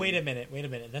inclusion. Wait a minute.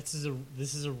 This is a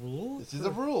rule? This is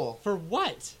a rule. For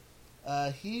what?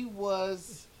 He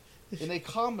was in a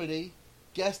comedy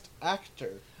guest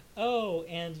actor. Oh,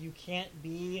 and you can't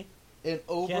be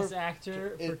guest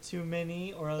actor for too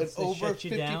many, or else they shut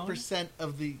you down? Over 50%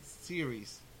 of the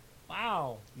series.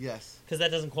 Wow. Yes. Because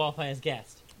that doesn't qualify as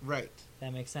guest. Right.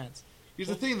 That makes sense. Here's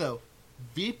the thing, though.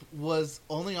 Veep was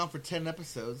only on for 10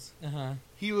 episodes. Uh-huh.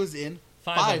 He was in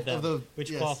 5 of those.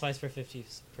 Which qualifies for 50%.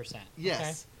 Yes.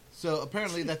 Okay. So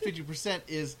apparently that 50%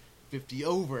 is 50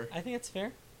 over. I think that's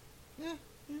fair. Yeah.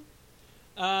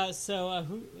 I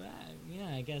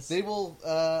guess. They will,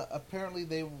 apparently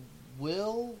they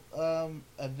will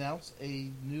announce a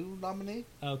new nominee.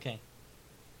 Okay.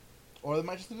 Or they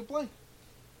might just leave it blank.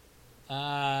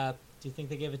 Do you think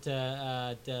they give it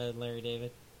to Larry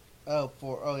David?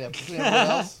 Between everyone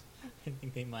else? I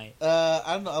think they might.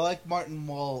 I don't know. I like Martin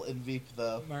Mull in Veep,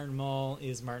 though. Martin Mull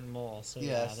is Martin Mull, so yes.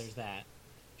 Yeah, there's that.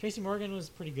 Tracy Morgan was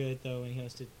pretty good, though, when he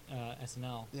hosted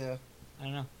SNL. Yeah. I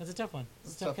don't know. That's a tough one.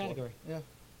 It's a tough one. category. Yeah.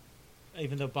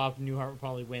 Even though Bob Newhart will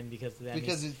probably win because of the Emmys.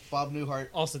 Because it's Bob Newhart.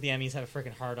 Also, the Emmys have a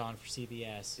freaking hard-on for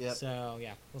CBS. Yep. So,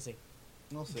 yeah, we'll see.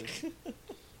 We'll see.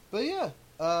 But yeah,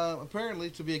 apparently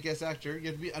to be a guest actor, you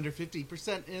have to be under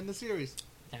 50% in the series.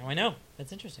 Now I know.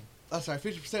 That's interesting. Oh, sorry,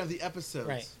 50% of the episodes.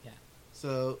 Right, yeah.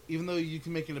 So even though you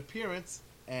can make an appearance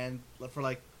and for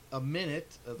like a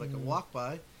minute, like a walk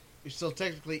by, you're still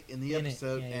technically in the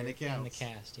episode and it counts. In the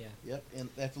cast, yeah. Yep, and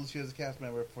they have to list you as a cast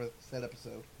member for said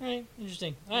episode. All right,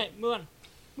 interesting. All right, move on.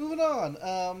 Moving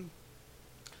on.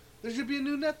 There should be a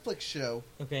new Netflix show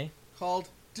Okay. called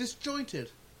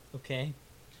Disjointed. Okay.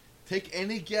 Take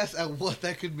any guess at what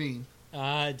that could mean.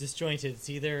 Disjointed. It's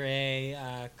either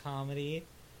a comedy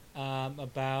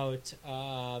about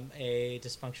a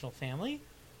dysfunctional family,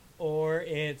 or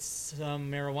it's some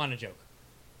marijuana joke.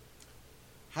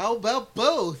 How about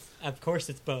both? Of course,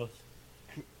 it's both.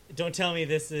 Don't tell me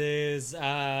this is. Just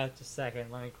a second.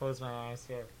 Let me close my eyes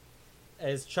here.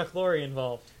 Is Chuck Lorre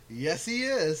involved? Yes, he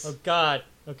is. Oh God.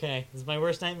 Okay, this is my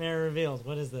worst nightmare revealed.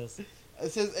 What is this?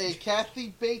 It says a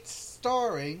Kathy Bates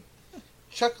starring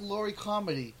Chuck Lorre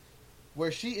comedy,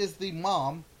 where she is the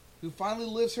mom who finally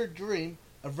lives her dream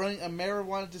of running a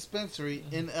marijuana dispensary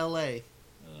in L.A.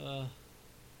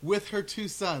 With her 2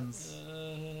 sons.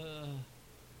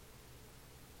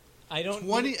 I don't.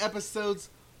 20 episodes,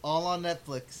 all on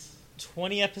Netflix.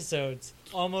 20 episodes.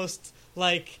 Almost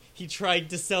like he tried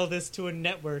to sell this to a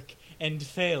network and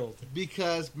failed.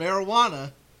 Because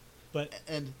marijuana, But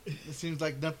and it seems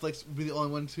like Netflix would be the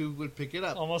only ones who would pick it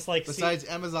up. almost like Besides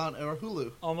Amazon or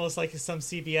Hulu. almost like some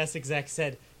CBS exec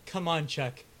said, "Come on,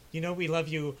 Chuck. You know we love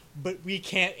you, but we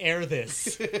can't air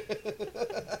this."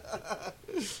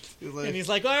 And he's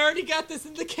like, "I already got this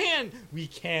in the can. We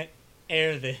can't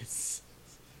air this.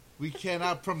 We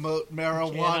cannot promote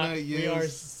marijuana use. We are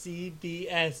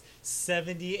CBS.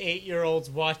 78-year-olds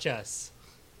watch us."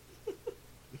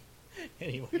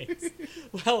 Anyways,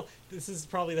 well, this is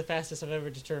probably the fastest I've ever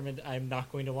determined I'm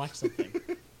not going to watch something.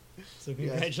 So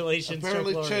congratulations,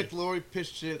 Apparently, Chuck Lorre. Chuck Lorre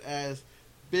pitched it as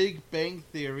Big Bang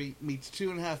Theory meets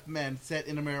 2.5 Men set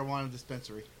in a marijuana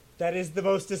dispensary. That is the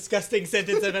most disgusting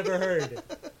sentence I've ever heard.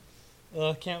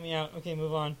 Oh, count me out. Okay,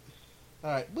 move on. All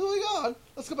right, moving on.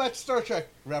 Let's go back to Star Trek.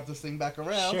 Wrap this thing back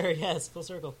around. Sure, yes, full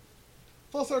circle.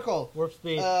 Full circle. Warp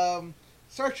speed.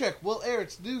 Star Trek will air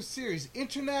its new series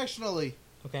internationally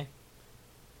Okay,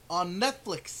 on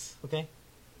Netflix. okay.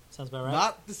 Sounds about right.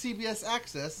 Not the CBS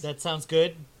Access. That sounds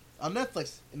good. On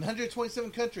Netflix in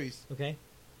 127 countries. Okay.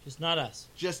 Just not us.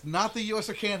 Just not the U.S.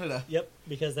 or Canada. Yep,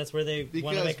 because that's where they want to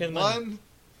Because make their money. 1,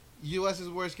 U.S. is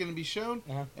where it's going to be shown,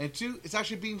 Uh-huh. and 2, it's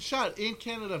actually being shot in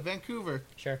Canada, Vancouver.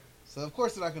 Sure. So of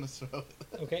course they're not going to show it.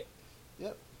 Okay.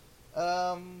 Yep.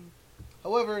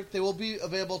 However, they will be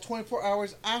available 24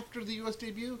 hours after the U.S.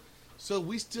 debut, so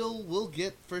we still will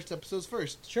get first episodes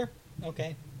first. Sure.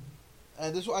 Okay.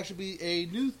 This will actually be a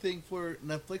new thing for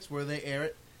Netflix, where they air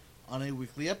it on a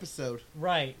weekly episode.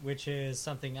 Right, which is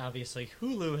something obviously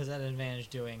Hulu has had an advantage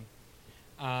doing.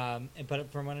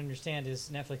 But from what I understand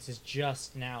is Netflix is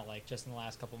just now, like just in the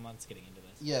last couple months, getting into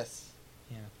this. Yes.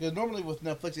 Yeah. Because normally with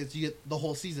Netflix, it's you get the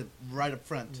whole season right up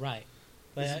front. Right.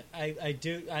 But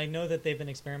I know that they've been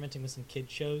experimenting with some kid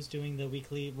shows doing the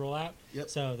weekly rollout. Yep.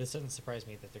 So this doesn't surprise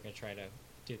me that they're going to try to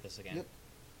do this again. Yep.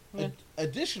 Okay.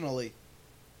 Additionally,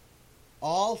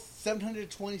 all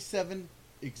 727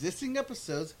 existing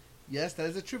episodes, yes, that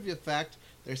is a trivia fact,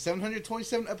 there's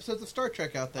 727 episodes of Star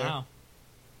Trek out there. Wow.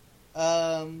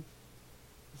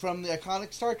 From the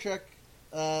iconic Star Trek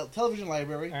television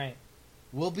library, All right.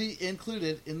 will be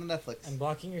included in the Netflix. I'm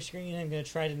blocking your screen. I'm going to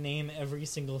try to name every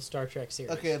single Star Trek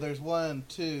series. Okay, there's 1,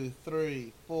 2,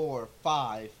 3, 4,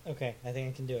 5. Okay, I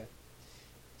think I can do it.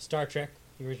 Star Trek,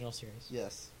 the original series.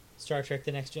 Yes. Star Trek,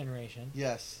 The Next Generation.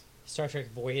 Yes. Star Trek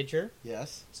Voyager.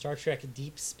 Yes. Star Trek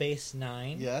Deep Space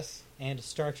Nine. Yes. And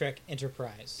Star Trek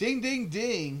Enterprise. Ding, ding,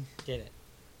 ding. Did it.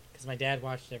 Because my dad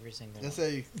watched every single Let's one.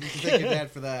 say you can thank your dad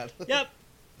for that. Yep.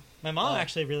 My mom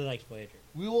actually really liked Voyager.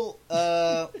 We will,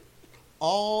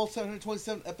 all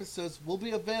 727 episodes will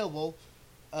be available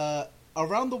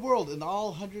around the world in all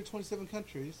 127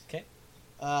 countries. Okay.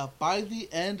 By the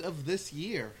end of this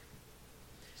year.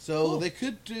 So Cool. they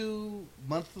could do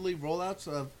monthly rollouts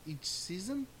of each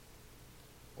season,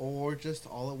 or just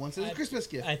all at once as a Christmas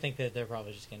gift. I think that they're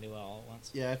probably just going to do it all at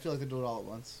once. Yeah, I feel like they do it all at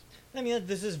once. I mean,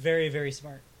 this is very, very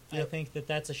smart. I Yep. think that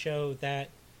that's a show that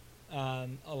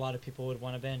a lot of people would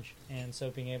want to binge. And so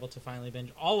being able to finally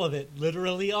binge all of it,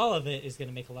 literally all of it, is going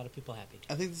to make a lot of people happy.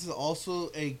 I think this is also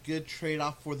a good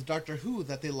trade-off for the Doctor Who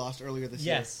that they lost earlier this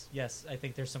year. Yes. I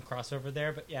think there's some crossover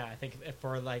there. But yeah, I think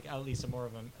for like at least a more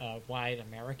of a wide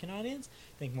American audience,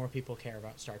 I think more people care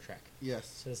about Star Trek.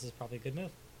 Yes. So this is probably a good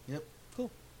move. Yep.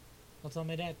 Cool. I'll tell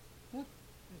my dad.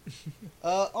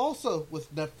 Also,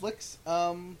 with Netflix,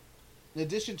 in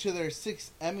addition to their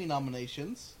 6 Emmy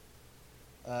nominations,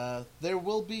 there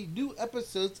will be new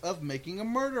episodes of Making a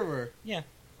Murderer. Yeah,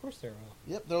 of course there will.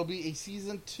 Yep, there will be a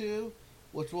season 2,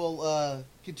 which will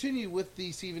continue with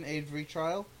the Stephen Avery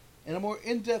trial, and a more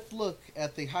in-depth look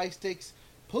at the high-stakes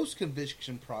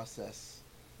post-conviction process,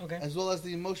 Okay. as well as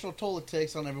the emotional toll it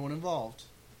takes on everyone involved.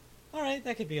 All right,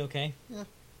 that could be okay. Yeah.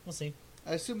 We'll see.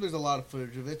 I assume there's a lot of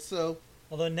footage of it, so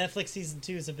Although Netflix season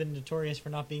 2s have been notorious for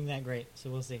not being that great, so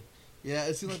we'll see. yeah,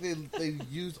 it seems like they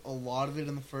used a lot of it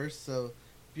in the first, so it'd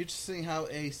be interesting how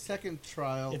a second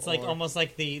trial... It's like almost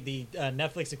like the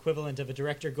Netflix equivalent of a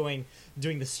director doing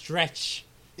the stretch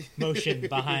motion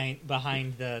behind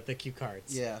the cue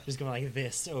cards. Yeah. Just going like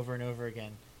this over and over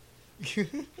again.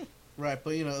 Right,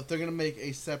 but if they're going to make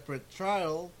a separate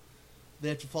trial, they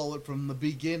have to follow it from the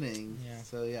beginning. Yeah.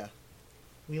 So, yeah.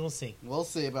 We will see. We'll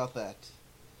see about that.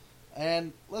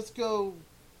 And let's go...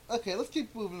 Okay, let's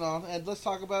keep moving on, and let's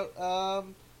talk about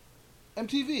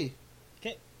MTV.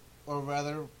 Okay. Or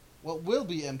rather, what will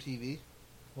be MTV.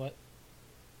 What?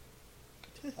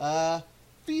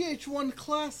 VH1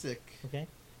 Classic Okay.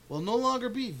 will no longer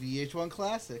be VH1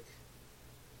 Classic.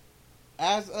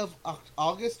 As of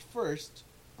August 1st,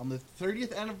 on the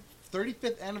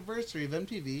 35th anniversary of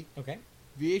MTV, Okay.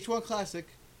 VH1 Classic,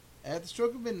 at the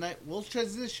stroke of midnight, will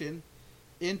transition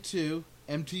into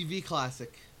MTV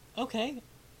Classic, Okay.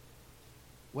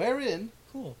 wherein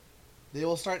Cool. they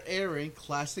will start airing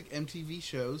classic MTV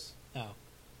shows. Oh.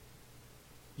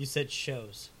 You said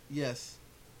shows. Yes.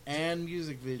 And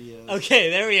music videos. Okay,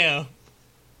 there we go.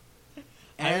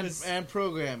 And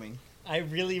programming. I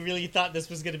really, really thought this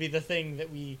was going to be the thing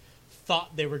that we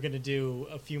thought they were going to do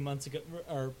a few months ago,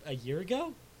 or a year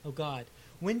ago? Oh, God.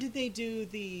 When did they do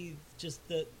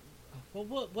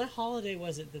what holiday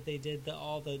was it that they did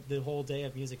the whole day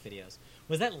of music videos?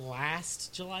 Was that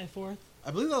last July 4th?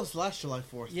 I believe that was last July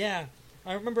 4th. Yeah.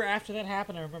 I remember after that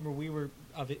happened, I remember we weren't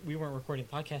recording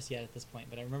the podcast yet at this point,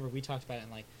 but I remember we talked about it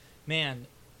and like, man,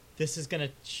 this is going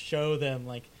to show them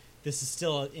like this is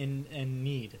still in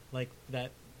need, like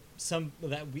that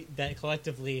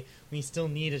collectively we still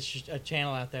need a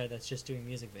channel out there that's just doing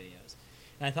music videos.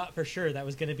 And I thought for sure that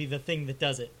was going to be the thing that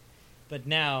does it. But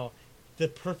now, the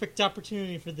perfect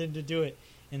opportunity for them to do it,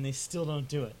 and they still don't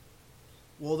do it.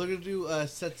 Well, they're going to do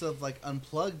sets of like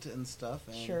Unplugged and stuff.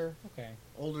 And Sure, okay.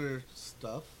 older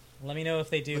stuff. Let me know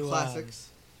if they do... The classics.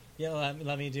 Yeah, let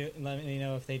me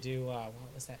know if they do... what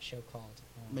was that show called?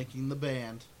 Making the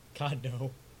Band. God,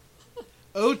 no.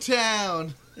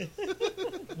 O-Town!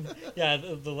 Yeah,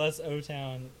 the less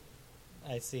O-Town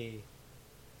I see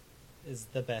is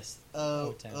the best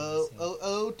O-Town I see.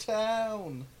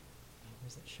 O-Town! What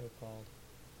was that show called?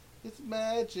 It's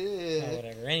magic. Oh,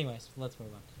 whatever. Anyways, let's move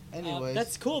on. Anyways.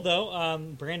 That's cool, though.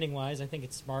 Branding-wise, I think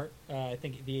it's smart. I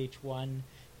think VH1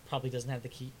 probably doesn't have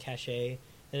the cachet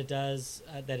that it does,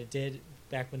 that it did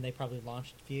back when they probably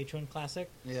launched VH1 Classic.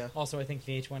 Yeah. Also, I think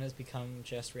VH1 has become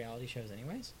just reality shows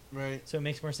anyways. Right. So it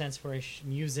makes more sense for a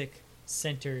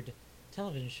music-centered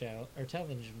television show or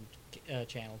television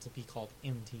channel to be called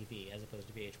MTV as opposed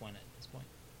to VH1 at this point.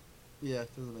 Yeah,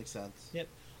 doesn't make sense. Yep.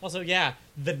 Also, yeah,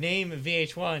 the name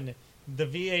VH1, the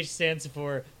VH stands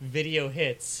for Video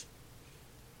Hits.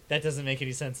 That doesn't make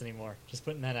any sense anymore. Just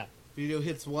putting that up. Video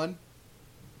Hits 1?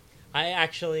 I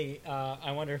actually,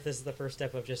 I wonder if this is the first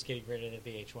step of just getting rid of the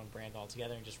VH1 brand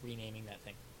altogether and just renaming that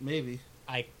thing. Maybe.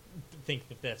 I think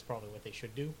that that's probably what they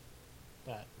should do.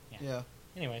 But, yeah. Yeah.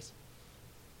 Anyways.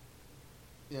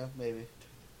 Yeah, maybe.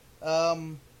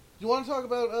 You want to talk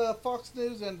about Fox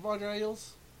News and Roger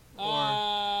Ailes?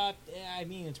 I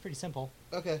mean, it's pretty simple.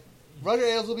 Okay. Roger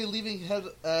Ailes will be leaving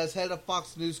as head of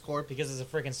Fox News Corp. Because he's a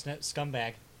freaking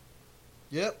scumbag.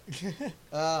 Yep.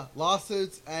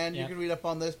 Lawsuits, and you Yep. can read up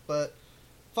on this, but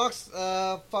Fox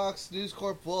News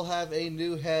Corp will have a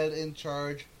new head in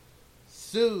charge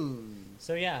soon.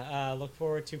 So, yeah, look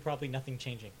forward to probably nothing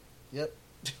changing. Yep.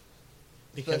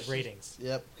 Because ratings.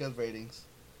 Yep, because ratings.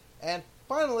 And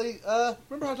finally,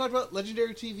 remember how I talked about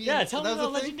Legendary TV? Yeah, tell me that was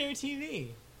about a thing? Legendary TV.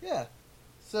 Yeah.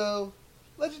 So,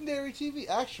 Legendary TV,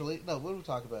 actually, no, what did we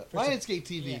talk about? First Lionsgate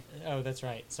TV. Yeah. Oh, that's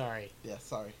right. Sorry. Yeah,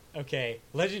 sorry. Okay.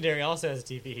 Legendary also has a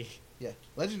TV. Yeah,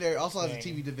 Legendary also has a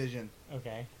Dang. TV division.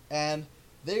 Okay. And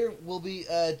they will be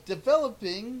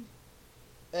developing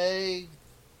the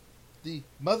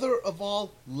mother of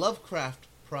all Lovecraft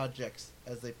projects,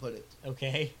 as they put it.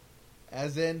 Okay.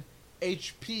 As in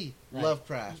H.P. Right.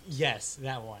 Lovecraft. Yes,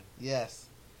 that one. Yes.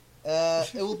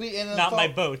 It will be in Not my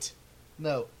boat.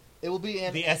 No. It will be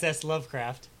in... The SS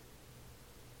Lovecraft.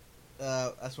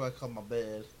 That's what I call my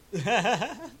bed.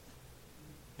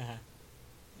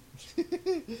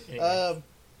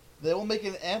 They will make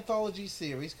an anthology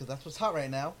series, because that's what's hot right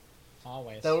now.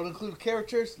 Always. That will include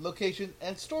characters, location,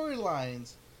 and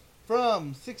storylines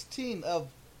from 16 of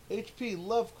H.P.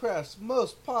 Lovecraft's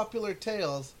most popular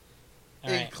tales,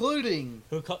 Right. including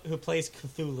Who plays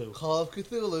Cthulhu? Call of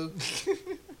Cthulhu,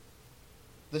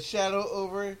 The Shadow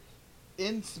over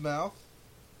Innsmouth,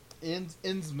 and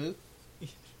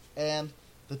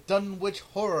The Dunwich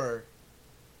Horror,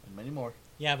 and many more.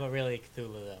 Yeah, but really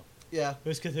Cthulhu though. Yeah,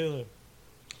 Who's Cthulhu?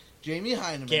 Jamie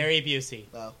Hyneman. Gary Busey.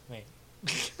 Oh, Wait.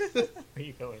 Where are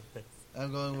you going with this?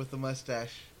 I'm going with the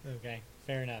mustache. Okay,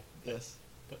 fair enough. Yes.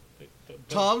 But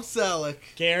Tom Selleck.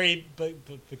 Gary, but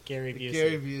Gary Busey.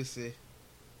 Gary Busey.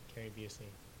 Gary Busey.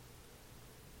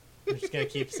 I'm just gonna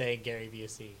keep saying Gary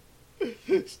Busey.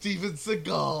 Steven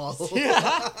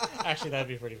Seagal. Actually, that'd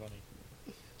be pretty funny.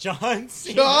 John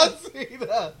Cena. John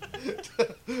Cena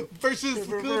versus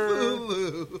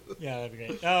Cthulhu. Yeah, that'd be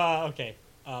great. Okay.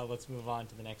 Let's move on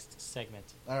to the next segment.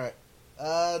 All right.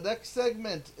 Next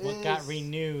segment is What got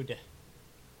renewed?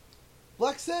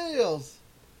 Black Sails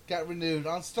got renewed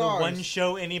on Stars. The one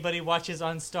show anybody watches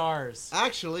on Stars.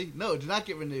 Actually, no, it did not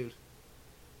get renewed.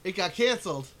 It got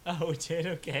canceled. Oh, it did?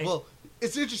 Okay. Well,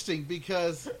 it's interesting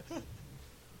because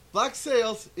Black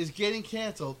Sails is getting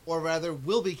canceled, or rather,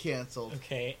 will be canceled.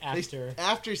 Okay,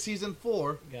 after season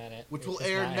 4, got it. which will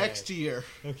air next year.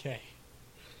 Okay.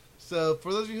 So,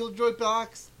 for those of you who enjoy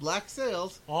Black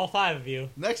Sails, All 5 of you.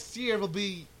 next year will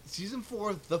be season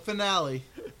 4, the finale.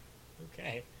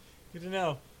 Okay. Good to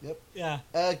know. Yep. Yeah.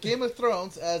 Game of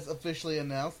Thrones has officially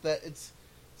announced that its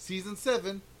season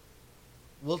 7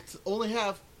 will only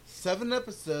have 7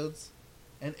 episodes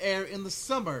and air in the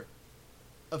summer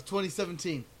of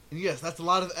 2017. And yes, that's a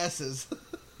lot of S's.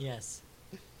 Yes.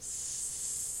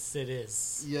 It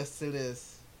is. Yes, it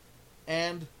is.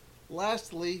 And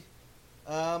lastly,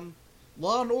 Law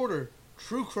and Order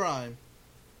True Crime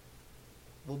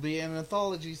will be an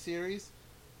anthology series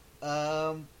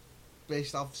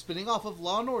spinning off of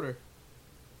Law and Order.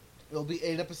 It will be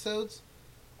 8 episodes.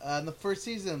 And the first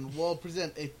season will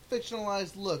present a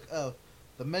fictionalized look of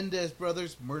the Mendez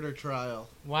brothers' murder trial.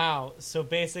 Wow. So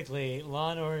basically,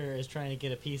 Law and Order is trying to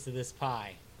get a piece of this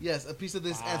pie. Yes, a piece of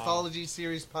this Wow. anthology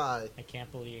series pie. I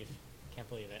can't believe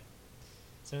it.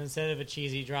 So instead of a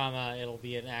cheesy drama, it'll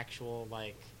be an actual,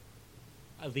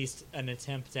 at least an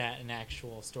attempt at an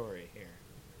actual story here.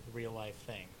 A real life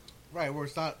thing. Right, where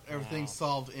it's not everything Wow.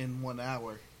 solved in 1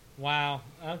 hour. Wow.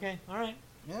 Okay. All right.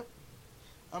 Yep.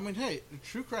 I mean, hey,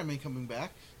 True Crime ain't coming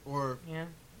back. Or Yeah.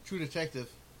 True Detective.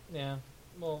 Yeah.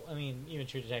 Well, I mean, even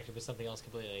True Detective is something else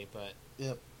completely, but...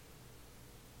 Yep.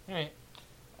 All right.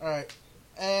 Alright.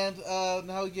 And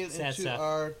now we get Sad into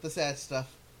stuff. the sad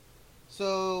stuff.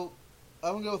 So,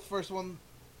 I'm going to go with the first one.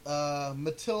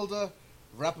 Matilda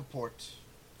Rappaport.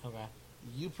 Okay.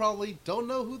 You probably don't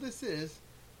know who this is,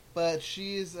 but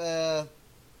she's a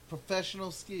professional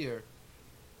skier.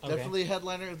 Okay. Definitely a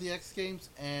headliner of the X Games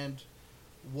and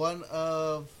one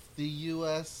of the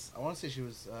U.S. I want to say she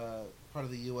was part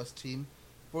of the U.S. team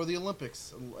for the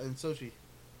Olympics in Sochi.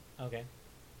 Okay.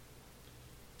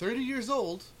 30 years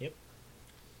old. Yep.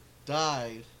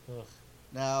 Died. Ugh.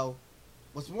 Now,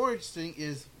 what's more interesting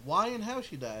is why and how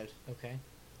she died. Okay.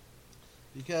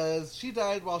 Because she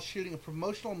died while shooting a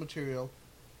promotional material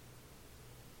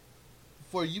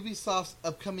for Ubisoft's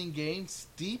upcoming game,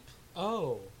 Steep.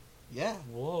 Oh. Yeah.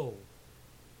 Whoa.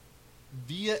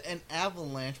 Via an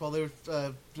avalanche while they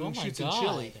were doing shoots in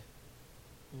Chile.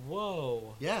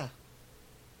 Whoa. Yeah.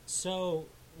 So,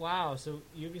 wow. So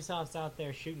Ubisoft's out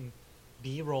there shooting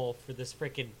B-roll for this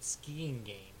freaking skiing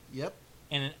game. Yep.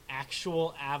 And an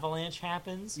actual avalanche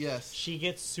happens? Yes. She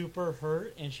gets super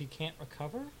hurt and she can't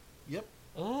recover? Yep.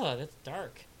 Ugh, that's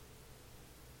dark.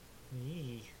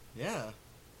 Yee. Yeah.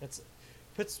 That's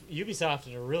puts Ubisoft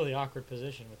in a really awkward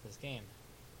position with this game.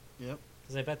 Yep.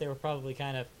 Because I bet they were probably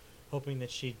kind of hoping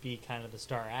that she'd be kind of the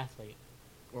star athlete.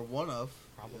 Or one of.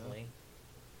 Probably.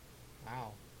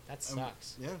 Wow. That Yeah.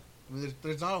 sucks. Yeah. I mean,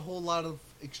 there's not a whole lot of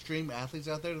extreme athletes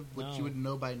out there which No. you would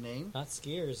know by name. Not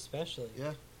skiers, especially.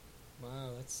 Yeah.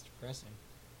 Wow, that's depressing.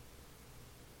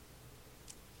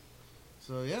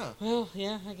 So, yeah. Well,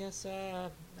 yeah, I guess, yeah.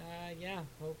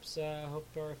 Hope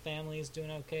our family's doing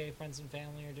okay. Friends and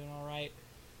family are doing all right.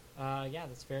 Yeah,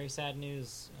 that's very sad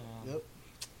news. Yep.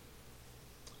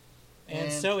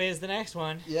 And so is the next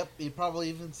one. Yep, probably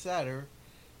even sadder.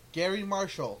 Gary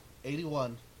Marshall,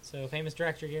 81. So famous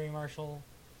director Gary Marshall,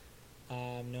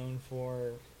 known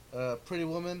for Pretty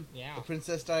Woman, yeah, The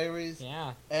Princess Diaries,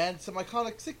 yeah, and some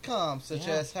iconic sitcoms such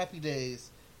as Happy Days,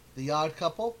 The Odd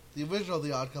Couple, the original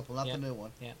The Odd Couple, not the new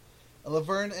one. Yeah.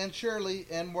 Laverne and Shirley,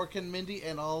 and Mork and Mindy,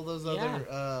 and all those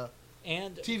other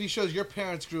and TV shows your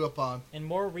parents grew up on. And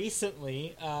more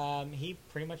recently, he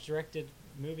pretty much directed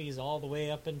movies all the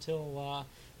way up until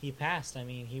he passed. I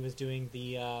mean, he was doing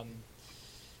the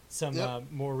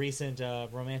more recent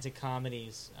romantic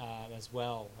comedies as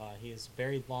well. He has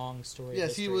very long story.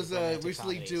 Yes, he was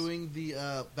recently comedies. Doing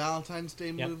the Valentine's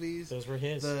Day movies. Those were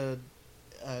his. The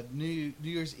New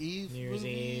Year's Eve. New Year's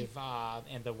movie. Eve,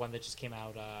 and the one that just came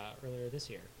out earlier this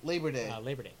year. Labor Day.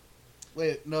 Labor Day.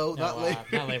 Wait, no, not Labor.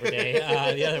 Not Labor Day.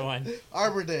 The other one.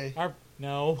 Arbor Day.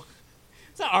 No,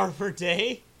 it's not Arbor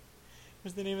Day.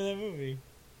 What's the name of that movie?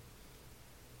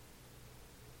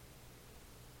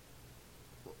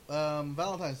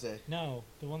 Valentine's Day. No,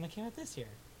 the one that came out this year.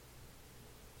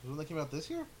 The one that came out this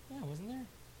year? Yeah, wasn't there?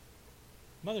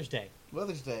 Mother's Day.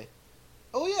 Mother's Day.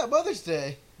 Oh yeah, Mother's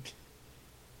Day.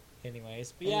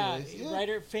 Anyways,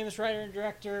 famous writer and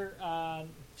director,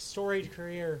 storied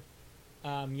career.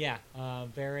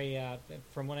 Very,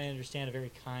 from what I understand, a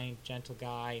very kind, gentle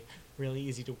guy, really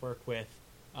easy to work with.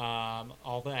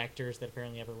 All the actors that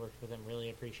apparently ever worked with him really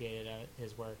appreciated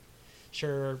his work.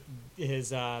 Sure, his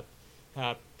the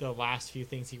last few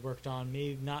things he worked on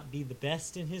may not be the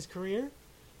best in his career,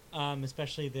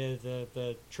 especially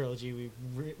the trilogy we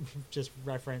just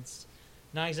referenced.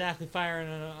 Not exactly firing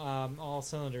on all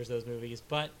cylinders, those movies,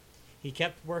 but he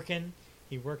kept working.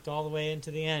 He worked all the way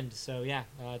into the end. So, yeah,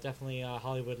 definitely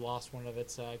Hollywood lost one of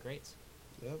its greats.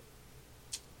 Yep.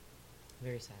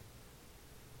 Very sad.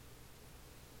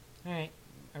 All right.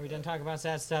 Are we done talking about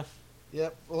sad stuff?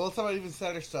 Yep. Well, let's talk about even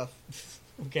sadder stuff.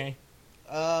 Okay.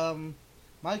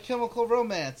 My Chemical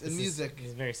Romance in music. This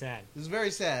is very sad. This is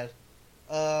very sad.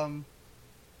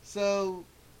 So,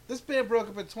 this band broke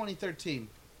up in 2013.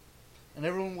 And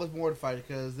everyone was mortified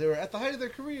because they were at the height of their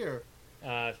career.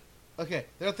 Okay,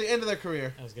 they're at the end of their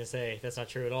career. I was going to say, that's not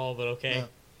true at all, but okay. No.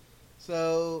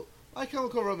 So, My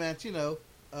Chemical Romance,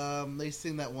 they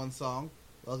sing that one song,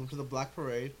 Welcome to the Black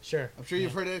Parade. Sure. I'm sure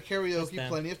you've heard it at karaoke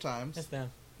plenty of times. That's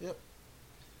them. Yep.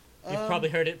 You've probably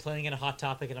heard it playing in a Hot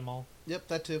Topic at a mall. Yep,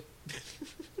 that too.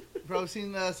 You've probably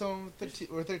seen some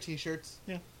with their t-shirts.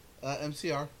 Yeah.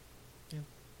 MCR.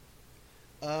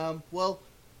 Yeah. Well,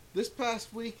 this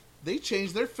past week, they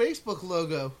changed their Facebook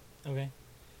logo. Okay.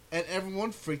 And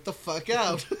everyone freaked the fuck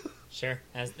out. Sure,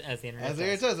 as the internet does. As the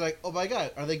internet does. Like, oh my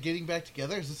god, are they getting back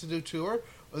together? Is this a new tour?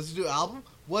 Is this a new album?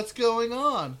 What's going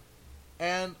on?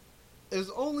 And it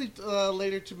was only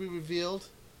later to be revealed,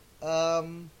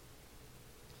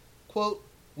 quote,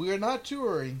 "We are not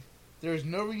touring. There is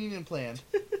no reunion planned.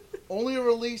 Only a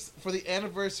release for the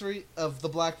anniversary of the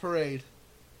Black Parade,"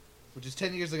 which is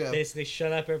 10 years ago. Basically,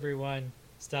 shut up, everyone.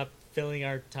 Stop filling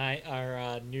our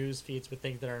news feeds with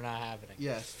things that are not happening.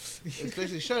 Yes. It's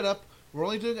basically, shut up. We're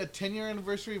only doing a 10-year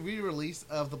anniversary re-release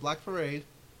of the Black Parade.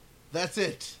 That's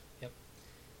it. Yep.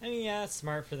 I mean, yeah, it's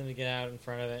smart for them to get out in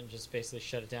front of it and just basically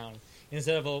shut it down.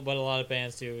 Instead of what a lot of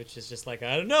bands do, which is just like,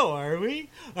 I don't know, are we?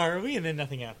 Are we? And then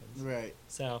nothing happens. Right.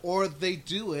 So. Or they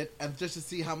do it and just to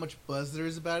see how much buzz there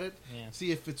is about it. Yeah.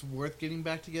 See if it's worth getting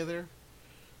back together.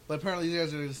 But apparently these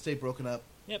guys are going to stay broken up.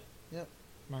 Yep.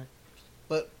 Smart.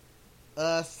 But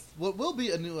what will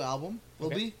be a new album will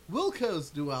be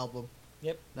Wilco's new album.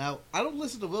 Yep. Now, I don't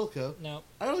listen to Wilco. No.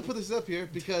 I only put this up here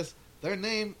because their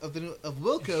name of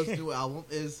Wilco's new album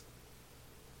is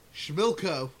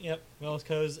Schmilko. Yep.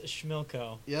 Wilco's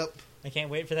Schmilko. Yep. I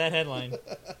can't wait for that headline.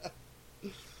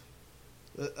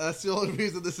 That's the only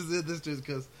reason this is in this is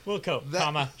because Wilco,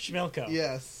 Schmilko.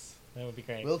 Yes. That would be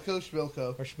great. Wilco,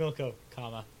 Schmilko. Or Schmilko,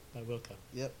 by Wilco.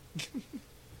 Yep.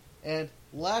 And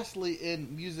lastly,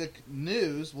 in music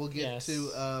news, we'll get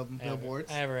to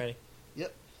Billboards. I have already.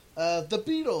 Yep. The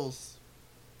Beatles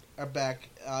are back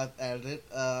at it.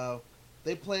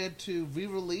 They plan to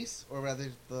re-release, or rather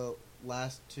the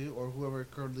last two, or whoever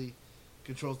currently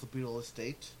controls the Beatles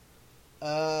estate,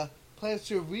 plans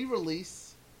to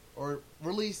re-release or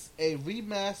release a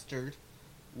remastered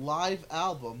live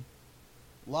album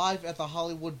live at the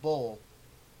Hollywood Bowl.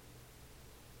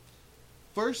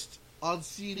 First on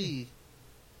CD.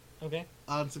 Okay.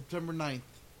 On September 9th.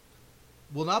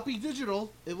 Will not be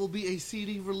digital. It will be a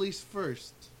CD release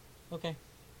first. Okay.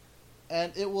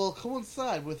 And it will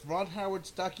coincide with Ron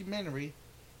Howard's documentary,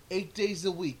 8 Days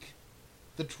a Week,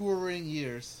 The Touring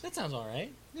Years. That sounds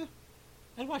alright. Yeah.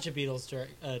 I'd watch a Beatles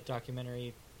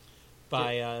documentary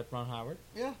by Ron Howard.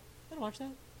 Yeah. I'd watch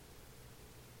that.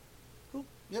 Cool.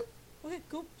 Yep. Okay,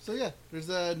 cool. So yeah, there's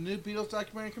a new Beatles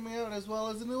documentary coming out as well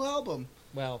as a new album.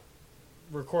 Well,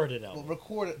 recorded album. Well,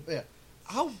 recorded. Yeah.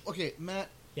 How? Okay, Matt.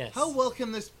 Yes. How well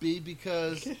can this be?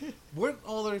 Because weren't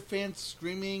all their fans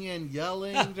screaming and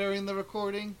yelling during the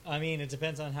recording? I mean, it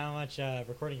depends on how much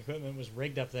recording equipment was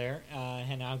rigged up there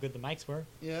and how good the mics were.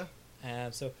 Yeah.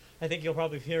 So I think you'll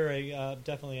probably hear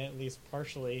definitely at least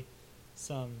partially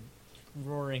some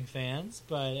roaring fans,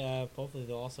 but hopefully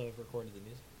they'll also have recorded the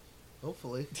music.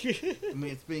 Hopefully. I mean,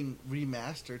 it's being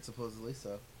remastered supposedly,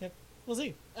 so. Yep. We'll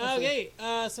see. We'll okay,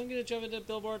 so I'm going to jump into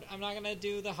Billboard. I'm not going to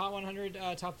do the Hot 100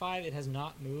 top 5. It has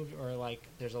not moved, or like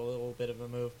there's a little bit of a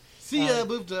move. See ya,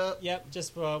 moved up. Yep,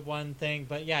 just one thing.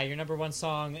 But yeah, your number one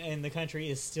song in the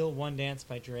country is still One Dance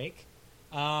by Drake.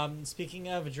 Speaking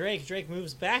of Drake, Drake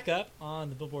moves back up on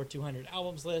the Billboard 200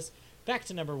 albums list, back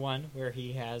to number one, where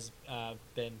he has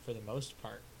been for the most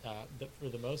part, for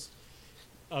the most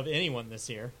of anyone this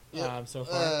year so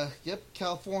far. Yep,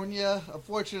 California,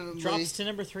 unfortunately. Drops to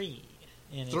number 3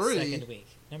 in its second week.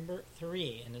 Number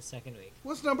 3 in its second week.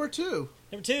 What's number 2?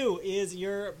 Number 2 is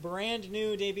your brand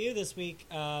new debut this week,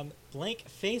 Blank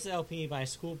Face LP by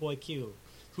Schoolboy Q.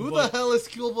 Who the hell is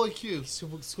Schoolboy Q?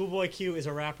 Schoolboy Q is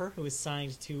a rapper who is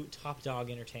signed to Top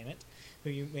Dog Entertainment, who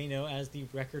you may know as the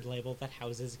record label that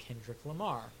houses Kendrick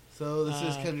Lamar. So this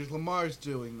is Kendrick Lamar's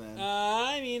doing then.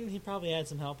 I mean, he probably had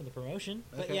some help in the promotion.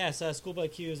 But okay. yes, Schoolboy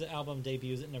Q's album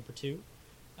debuts at number 2.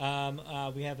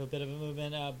 We have a bit of a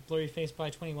movement. Blurry Face by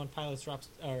 21 Pilots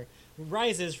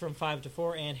rises from 5 to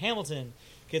 4, and Hamilton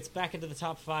gets back into the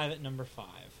top 5 at number 5.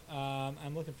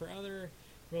 I'm looking for other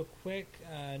real quick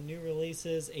new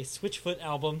releases. A Switchfoot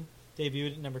album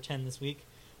debuted at number 10 this week,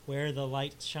 Where the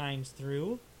Light Shines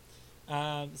Through.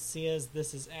 Sia's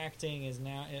This Is Acting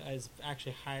is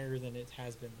actually higher than it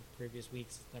has been previous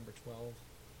weeks. It's number 12.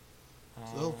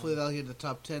 So hopefully that'll get the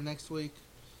top 10 next week.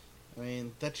 I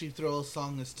mean, that Cheap Thrills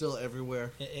song is still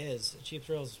everywhere. It is. Cheap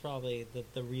Thrills is probably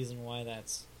the reason why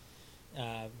that's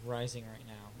rising right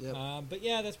now. Yep. But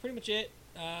yeah, that's pretty much it.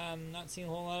 Not seeing a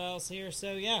whole lot else here.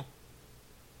 So yeah,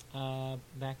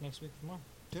 back next week for more.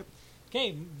 Yep.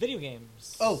 Okay, video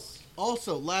games. Oh,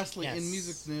 also, lastly, Yes. in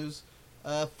music news,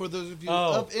 for those of you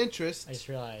of interest... I just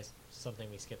realized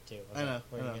something we skipped too. Okay, I know.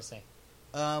 What are you going to say?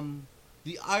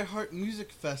 The iHeart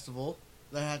Music Festival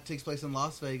that takes place in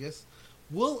Las Vegas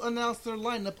will announce their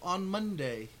lineup on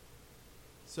Monday.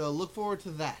 So look forward to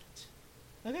that.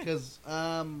 Okay. Because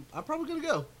I'm probably going to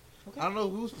go. Okay. I don't know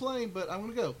who's playing, but I'm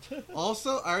going to go.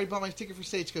 Also, I already bought my ticket for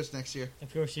Stagecoach next year.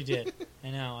 Of course you did.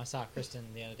 I know. I saw Kristen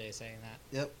the other day saying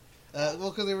that. Yep. Well,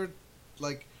 because they were,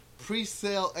 like,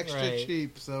 pre-sale extra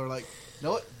cheap. So we're like,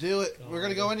 know what? Do it. We're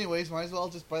going to go anyways. Might as well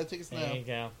just buy the tickets now. There you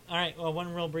go. All right. Well,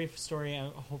 one real brief story.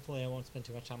 Hopefully I won't spend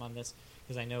too much time on this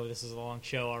because I know this is a long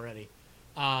show already.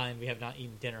 And we have not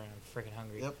eaten dinner and I'm freaking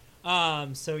hungry. Yep.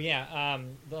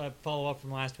 The follow-up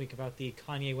from last week about the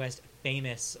Kanye West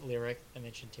famous lyric that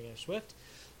mentioned Taylor Swift.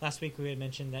 Last week we had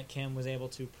mentioned that Kim was able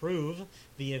to prove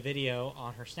via video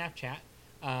on her Snapchat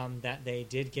that they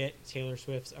did get Taylor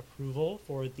Swift's approval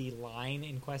for the line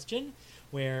in question,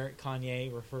 where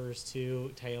Kanye refers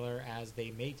to Taylor as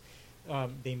they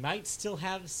might still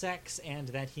have sex, and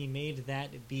that he made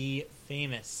that be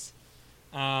famous.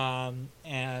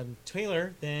 And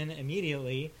Taylor then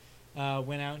immediately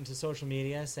went out into social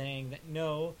media saying that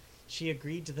no, she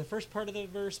agreed to the first part of the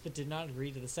verse but did not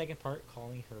agree to the second part,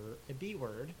 calling her a B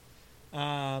word.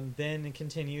 Then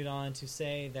continued on to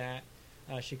say that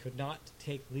she could not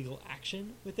take legal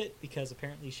action with it because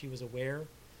apparently she was aware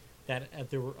that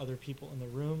there were other people in the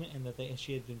room and that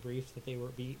she had been briefed that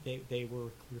they were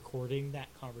recording that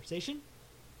conversation.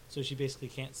 So she basically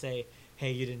can't say,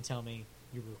 "Hey, you didn't tell me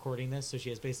you were recording this." So she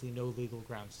has basically no legal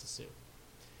grounds to sue.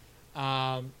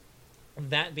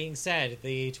 That being said,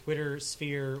 the Twitter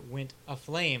sphere went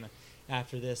aflame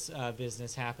after this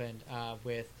business happened,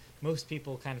 with most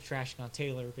people kind of trashing on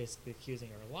Taylor, basically accusing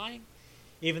her of lying,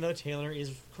 even though Taylor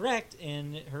is correct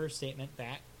in her statement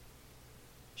that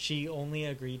she only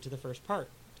agreed to the first part.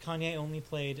 Kanye only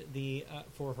played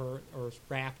for her, or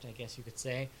rapped, I guess you could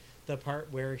say, the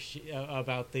part where she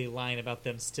about the line about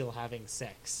them still having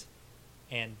sex,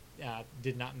 and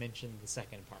did not mention the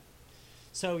second part.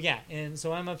 So yeah, and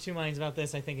so I'm of two minds about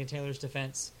this. I think in Taylor's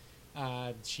defense,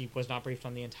 she was not briefed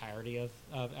on the entirety of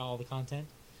all the content.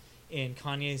 In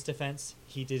Kanye's defense,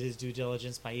 he did his due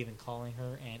diligence by even calling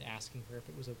her and asking her if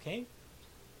it was okay.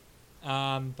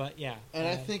 But yeah. And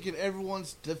I think in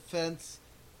everyone's defense,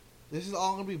 this is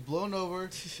all going to be blown over.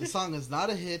 The song is not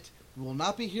a hit. We will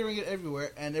not be hearing it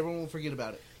everywhere, and everyone will forget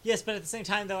about it. Yes, but at the same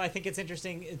time, though, I think it's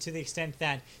interesting to the extent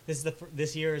that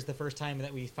this year is the first time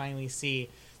that we finally see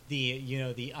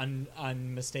the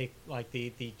unmistake, like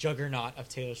the juggernaut of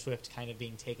Taylor Swift kind of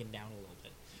being taken down a little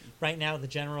bit. Right now, the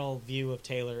general view of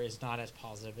Taylor is not as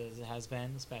positive as it has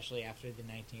been, especially after the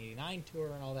 1989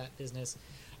 tour and all that business.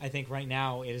 I think right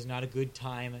now it is not a good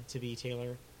time to be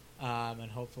Taylor, and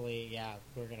hopefully,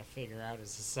 we're going to figure out as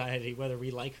a society whether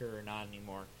we like her or not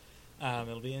anymore.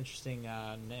 It'll be interesting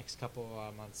next couple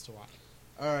months to watch.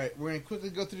 All right, we're going to quickly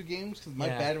go through the games because my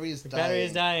battery is dying. Battery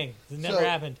is dying. It never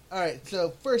happened. All right,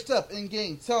 so first up in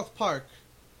game, South Park,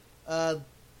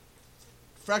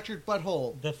 Fractured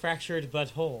Butthole. The Fractured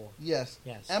Butthole. Yes.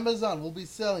 Yes. Amazon will be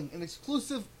selling an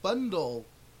exclusive bundle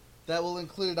that will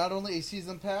include not only a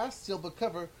season pass, steelbook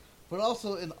cover, but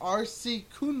also an RC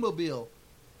Coonmobile,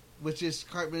 which is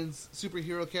Cartman's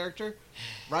superhero character,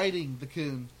 riding the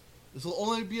Coon. This will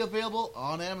only be available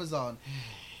on Amazon.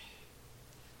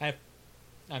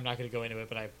 I'm not going to go into it,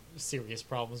 but I have serious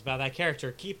problems about that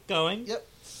character. Keep going. Yep.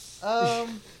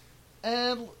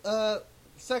 And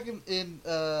second in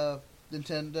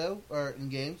Nintendo, or in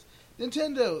games,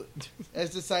 Nintendo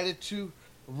has decided to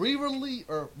release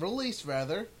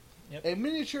a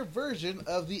miniature version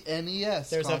of the NES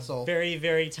There's console. A very,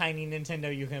 very tiny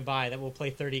Nintendo you can buy that will play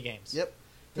 30 games. Yep.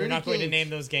 We're not going to name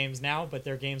those games now, but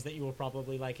they're games that you will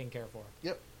probably like and care for.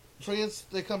 Yep.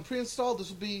 They come pre-installed. This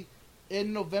will be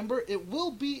in November. It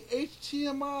will be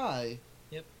HDMI.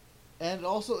 Yep. And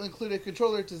also include a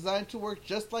controller designed to work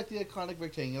just like the iconic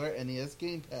rectangular NES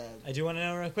gamepad. I do want to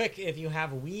know real quick, if you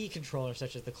have Wii controllers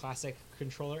such as the Classic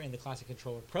Controller and the Classic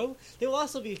Controller Pro, they will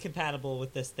also be compatible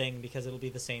with this thing because it'll be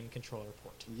the same controller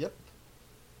port. Yep.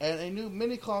 And a new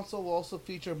mini console will also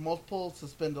feature multiple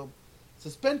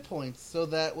suspend points, so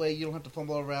that way you don't have to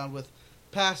fumble around with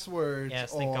passwords.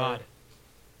 Yes, thank God.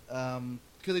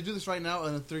 Because they do this right now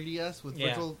on the 3DS with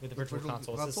the virtual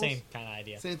console. It's the same kind of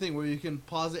idea. Same thing, where you can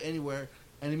pause it anywhere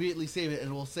and immediately save it,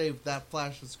 and it will save that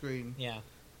flash of the screen. Yeah.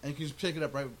 And you can just pick it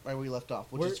up right where you left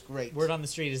off, which is great. Word on the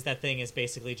street is that thing is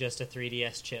basically just a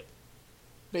 3DS chip.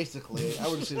 Basically, I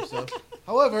would assume so.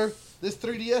 However, this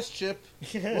 3DS chip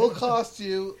will cost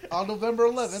you on November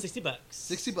 11th $60.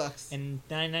 $60 and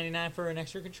 $9.99 for an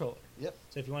extra controller. Yep.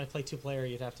 So if you want to play 2-player,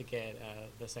 you'd have to get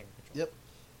the second controller. Yep.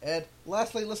 And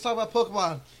lastly, let's talk about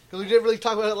Pokemon, because we didn't really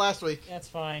talk about it last week. That's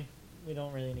fine. We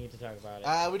don't really need to talk about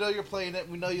it. We know you're playing it.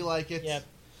 We know you like it. Yep.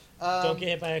 Don't get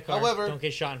hit by a car. However, don't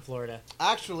get shot in Florida.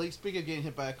 Actually, speaking of getting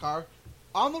hit by a car,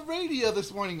 on the radio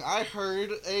this morning, I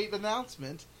heard an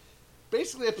announcement,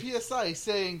 basically a PSI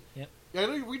saying, "Yep,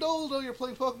 we know you're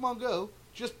playing Pokemon Go.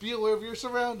 Just be aware of your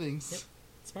surroundings." Yep.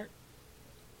 Smart.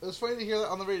 It was funny to hear that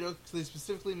on the radio because they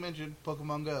specifically mentioned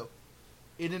Pokemon Go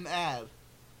in an ad.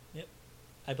 Yep,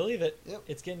 I believe it. Yep.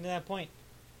 It's getting to that point.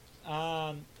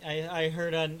 I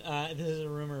heard on this is a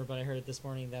rumor, but I heard this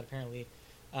morning that apparently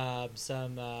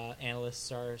some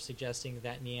analysts are suggesting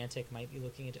that Niantic might be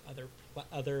looking into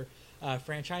other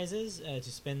franchises to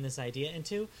spin this idea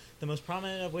into. The most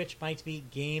prominent of which might be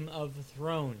Game of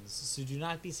Thrones. So do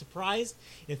not be surprised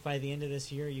if by the end of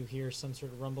this year you hear some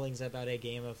sort of rumblings about a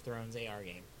Game of Thrones AR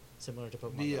game, similar to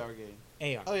Pokemon VR Go. game.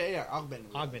 AR. Oh yeah, augmented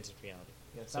reality. Augmented reality.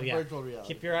 Yes, So virtual reality.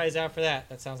 keep your eyes out for that.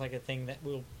 That sounds like a thing that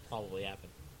will probably happen.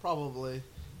 Probably.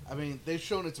 I mean, they've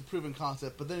shown it's a proven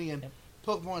concept, but then again, Yep.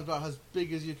 Pokemon is about as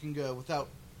big as you can go without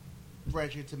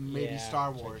branching to maybe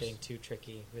Star Wars. Getting too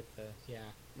tricky with the Yeah.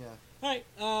 All right,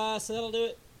 so that'll do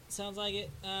it. Sounds like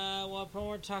it. We'll have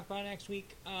more to talk about next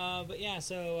week. But yeah,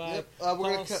 so Yep.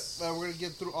 We're gonna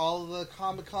get through all of the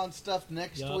Comic-Con stuff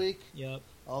next week. Yep.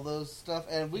 All those stuff,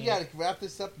 and we gotta wrap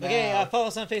this up now. Okay, follow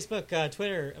us on Facebook,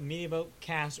 Twitter,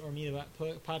 MediaBoatCast or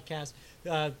MediaBoat Podcast.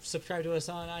 Subscribe to us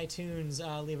on iTunes.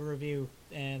 Leave a review,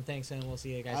 and thanks, and we'll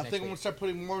see you guys next think I'm week. gonna start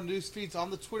putting more news feeds on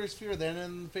the Twitter sphere than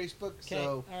in Facebook. Okay,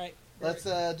 So all right. let's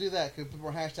do that. Put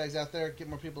more hashtags out there. Get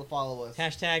more people to follow us.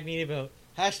 Hashtag MediaBoat.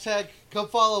 Hashtag come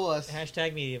follow us.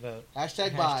 Hashtag MediaBoat.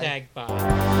 Hashtag bye. Hashtag bye.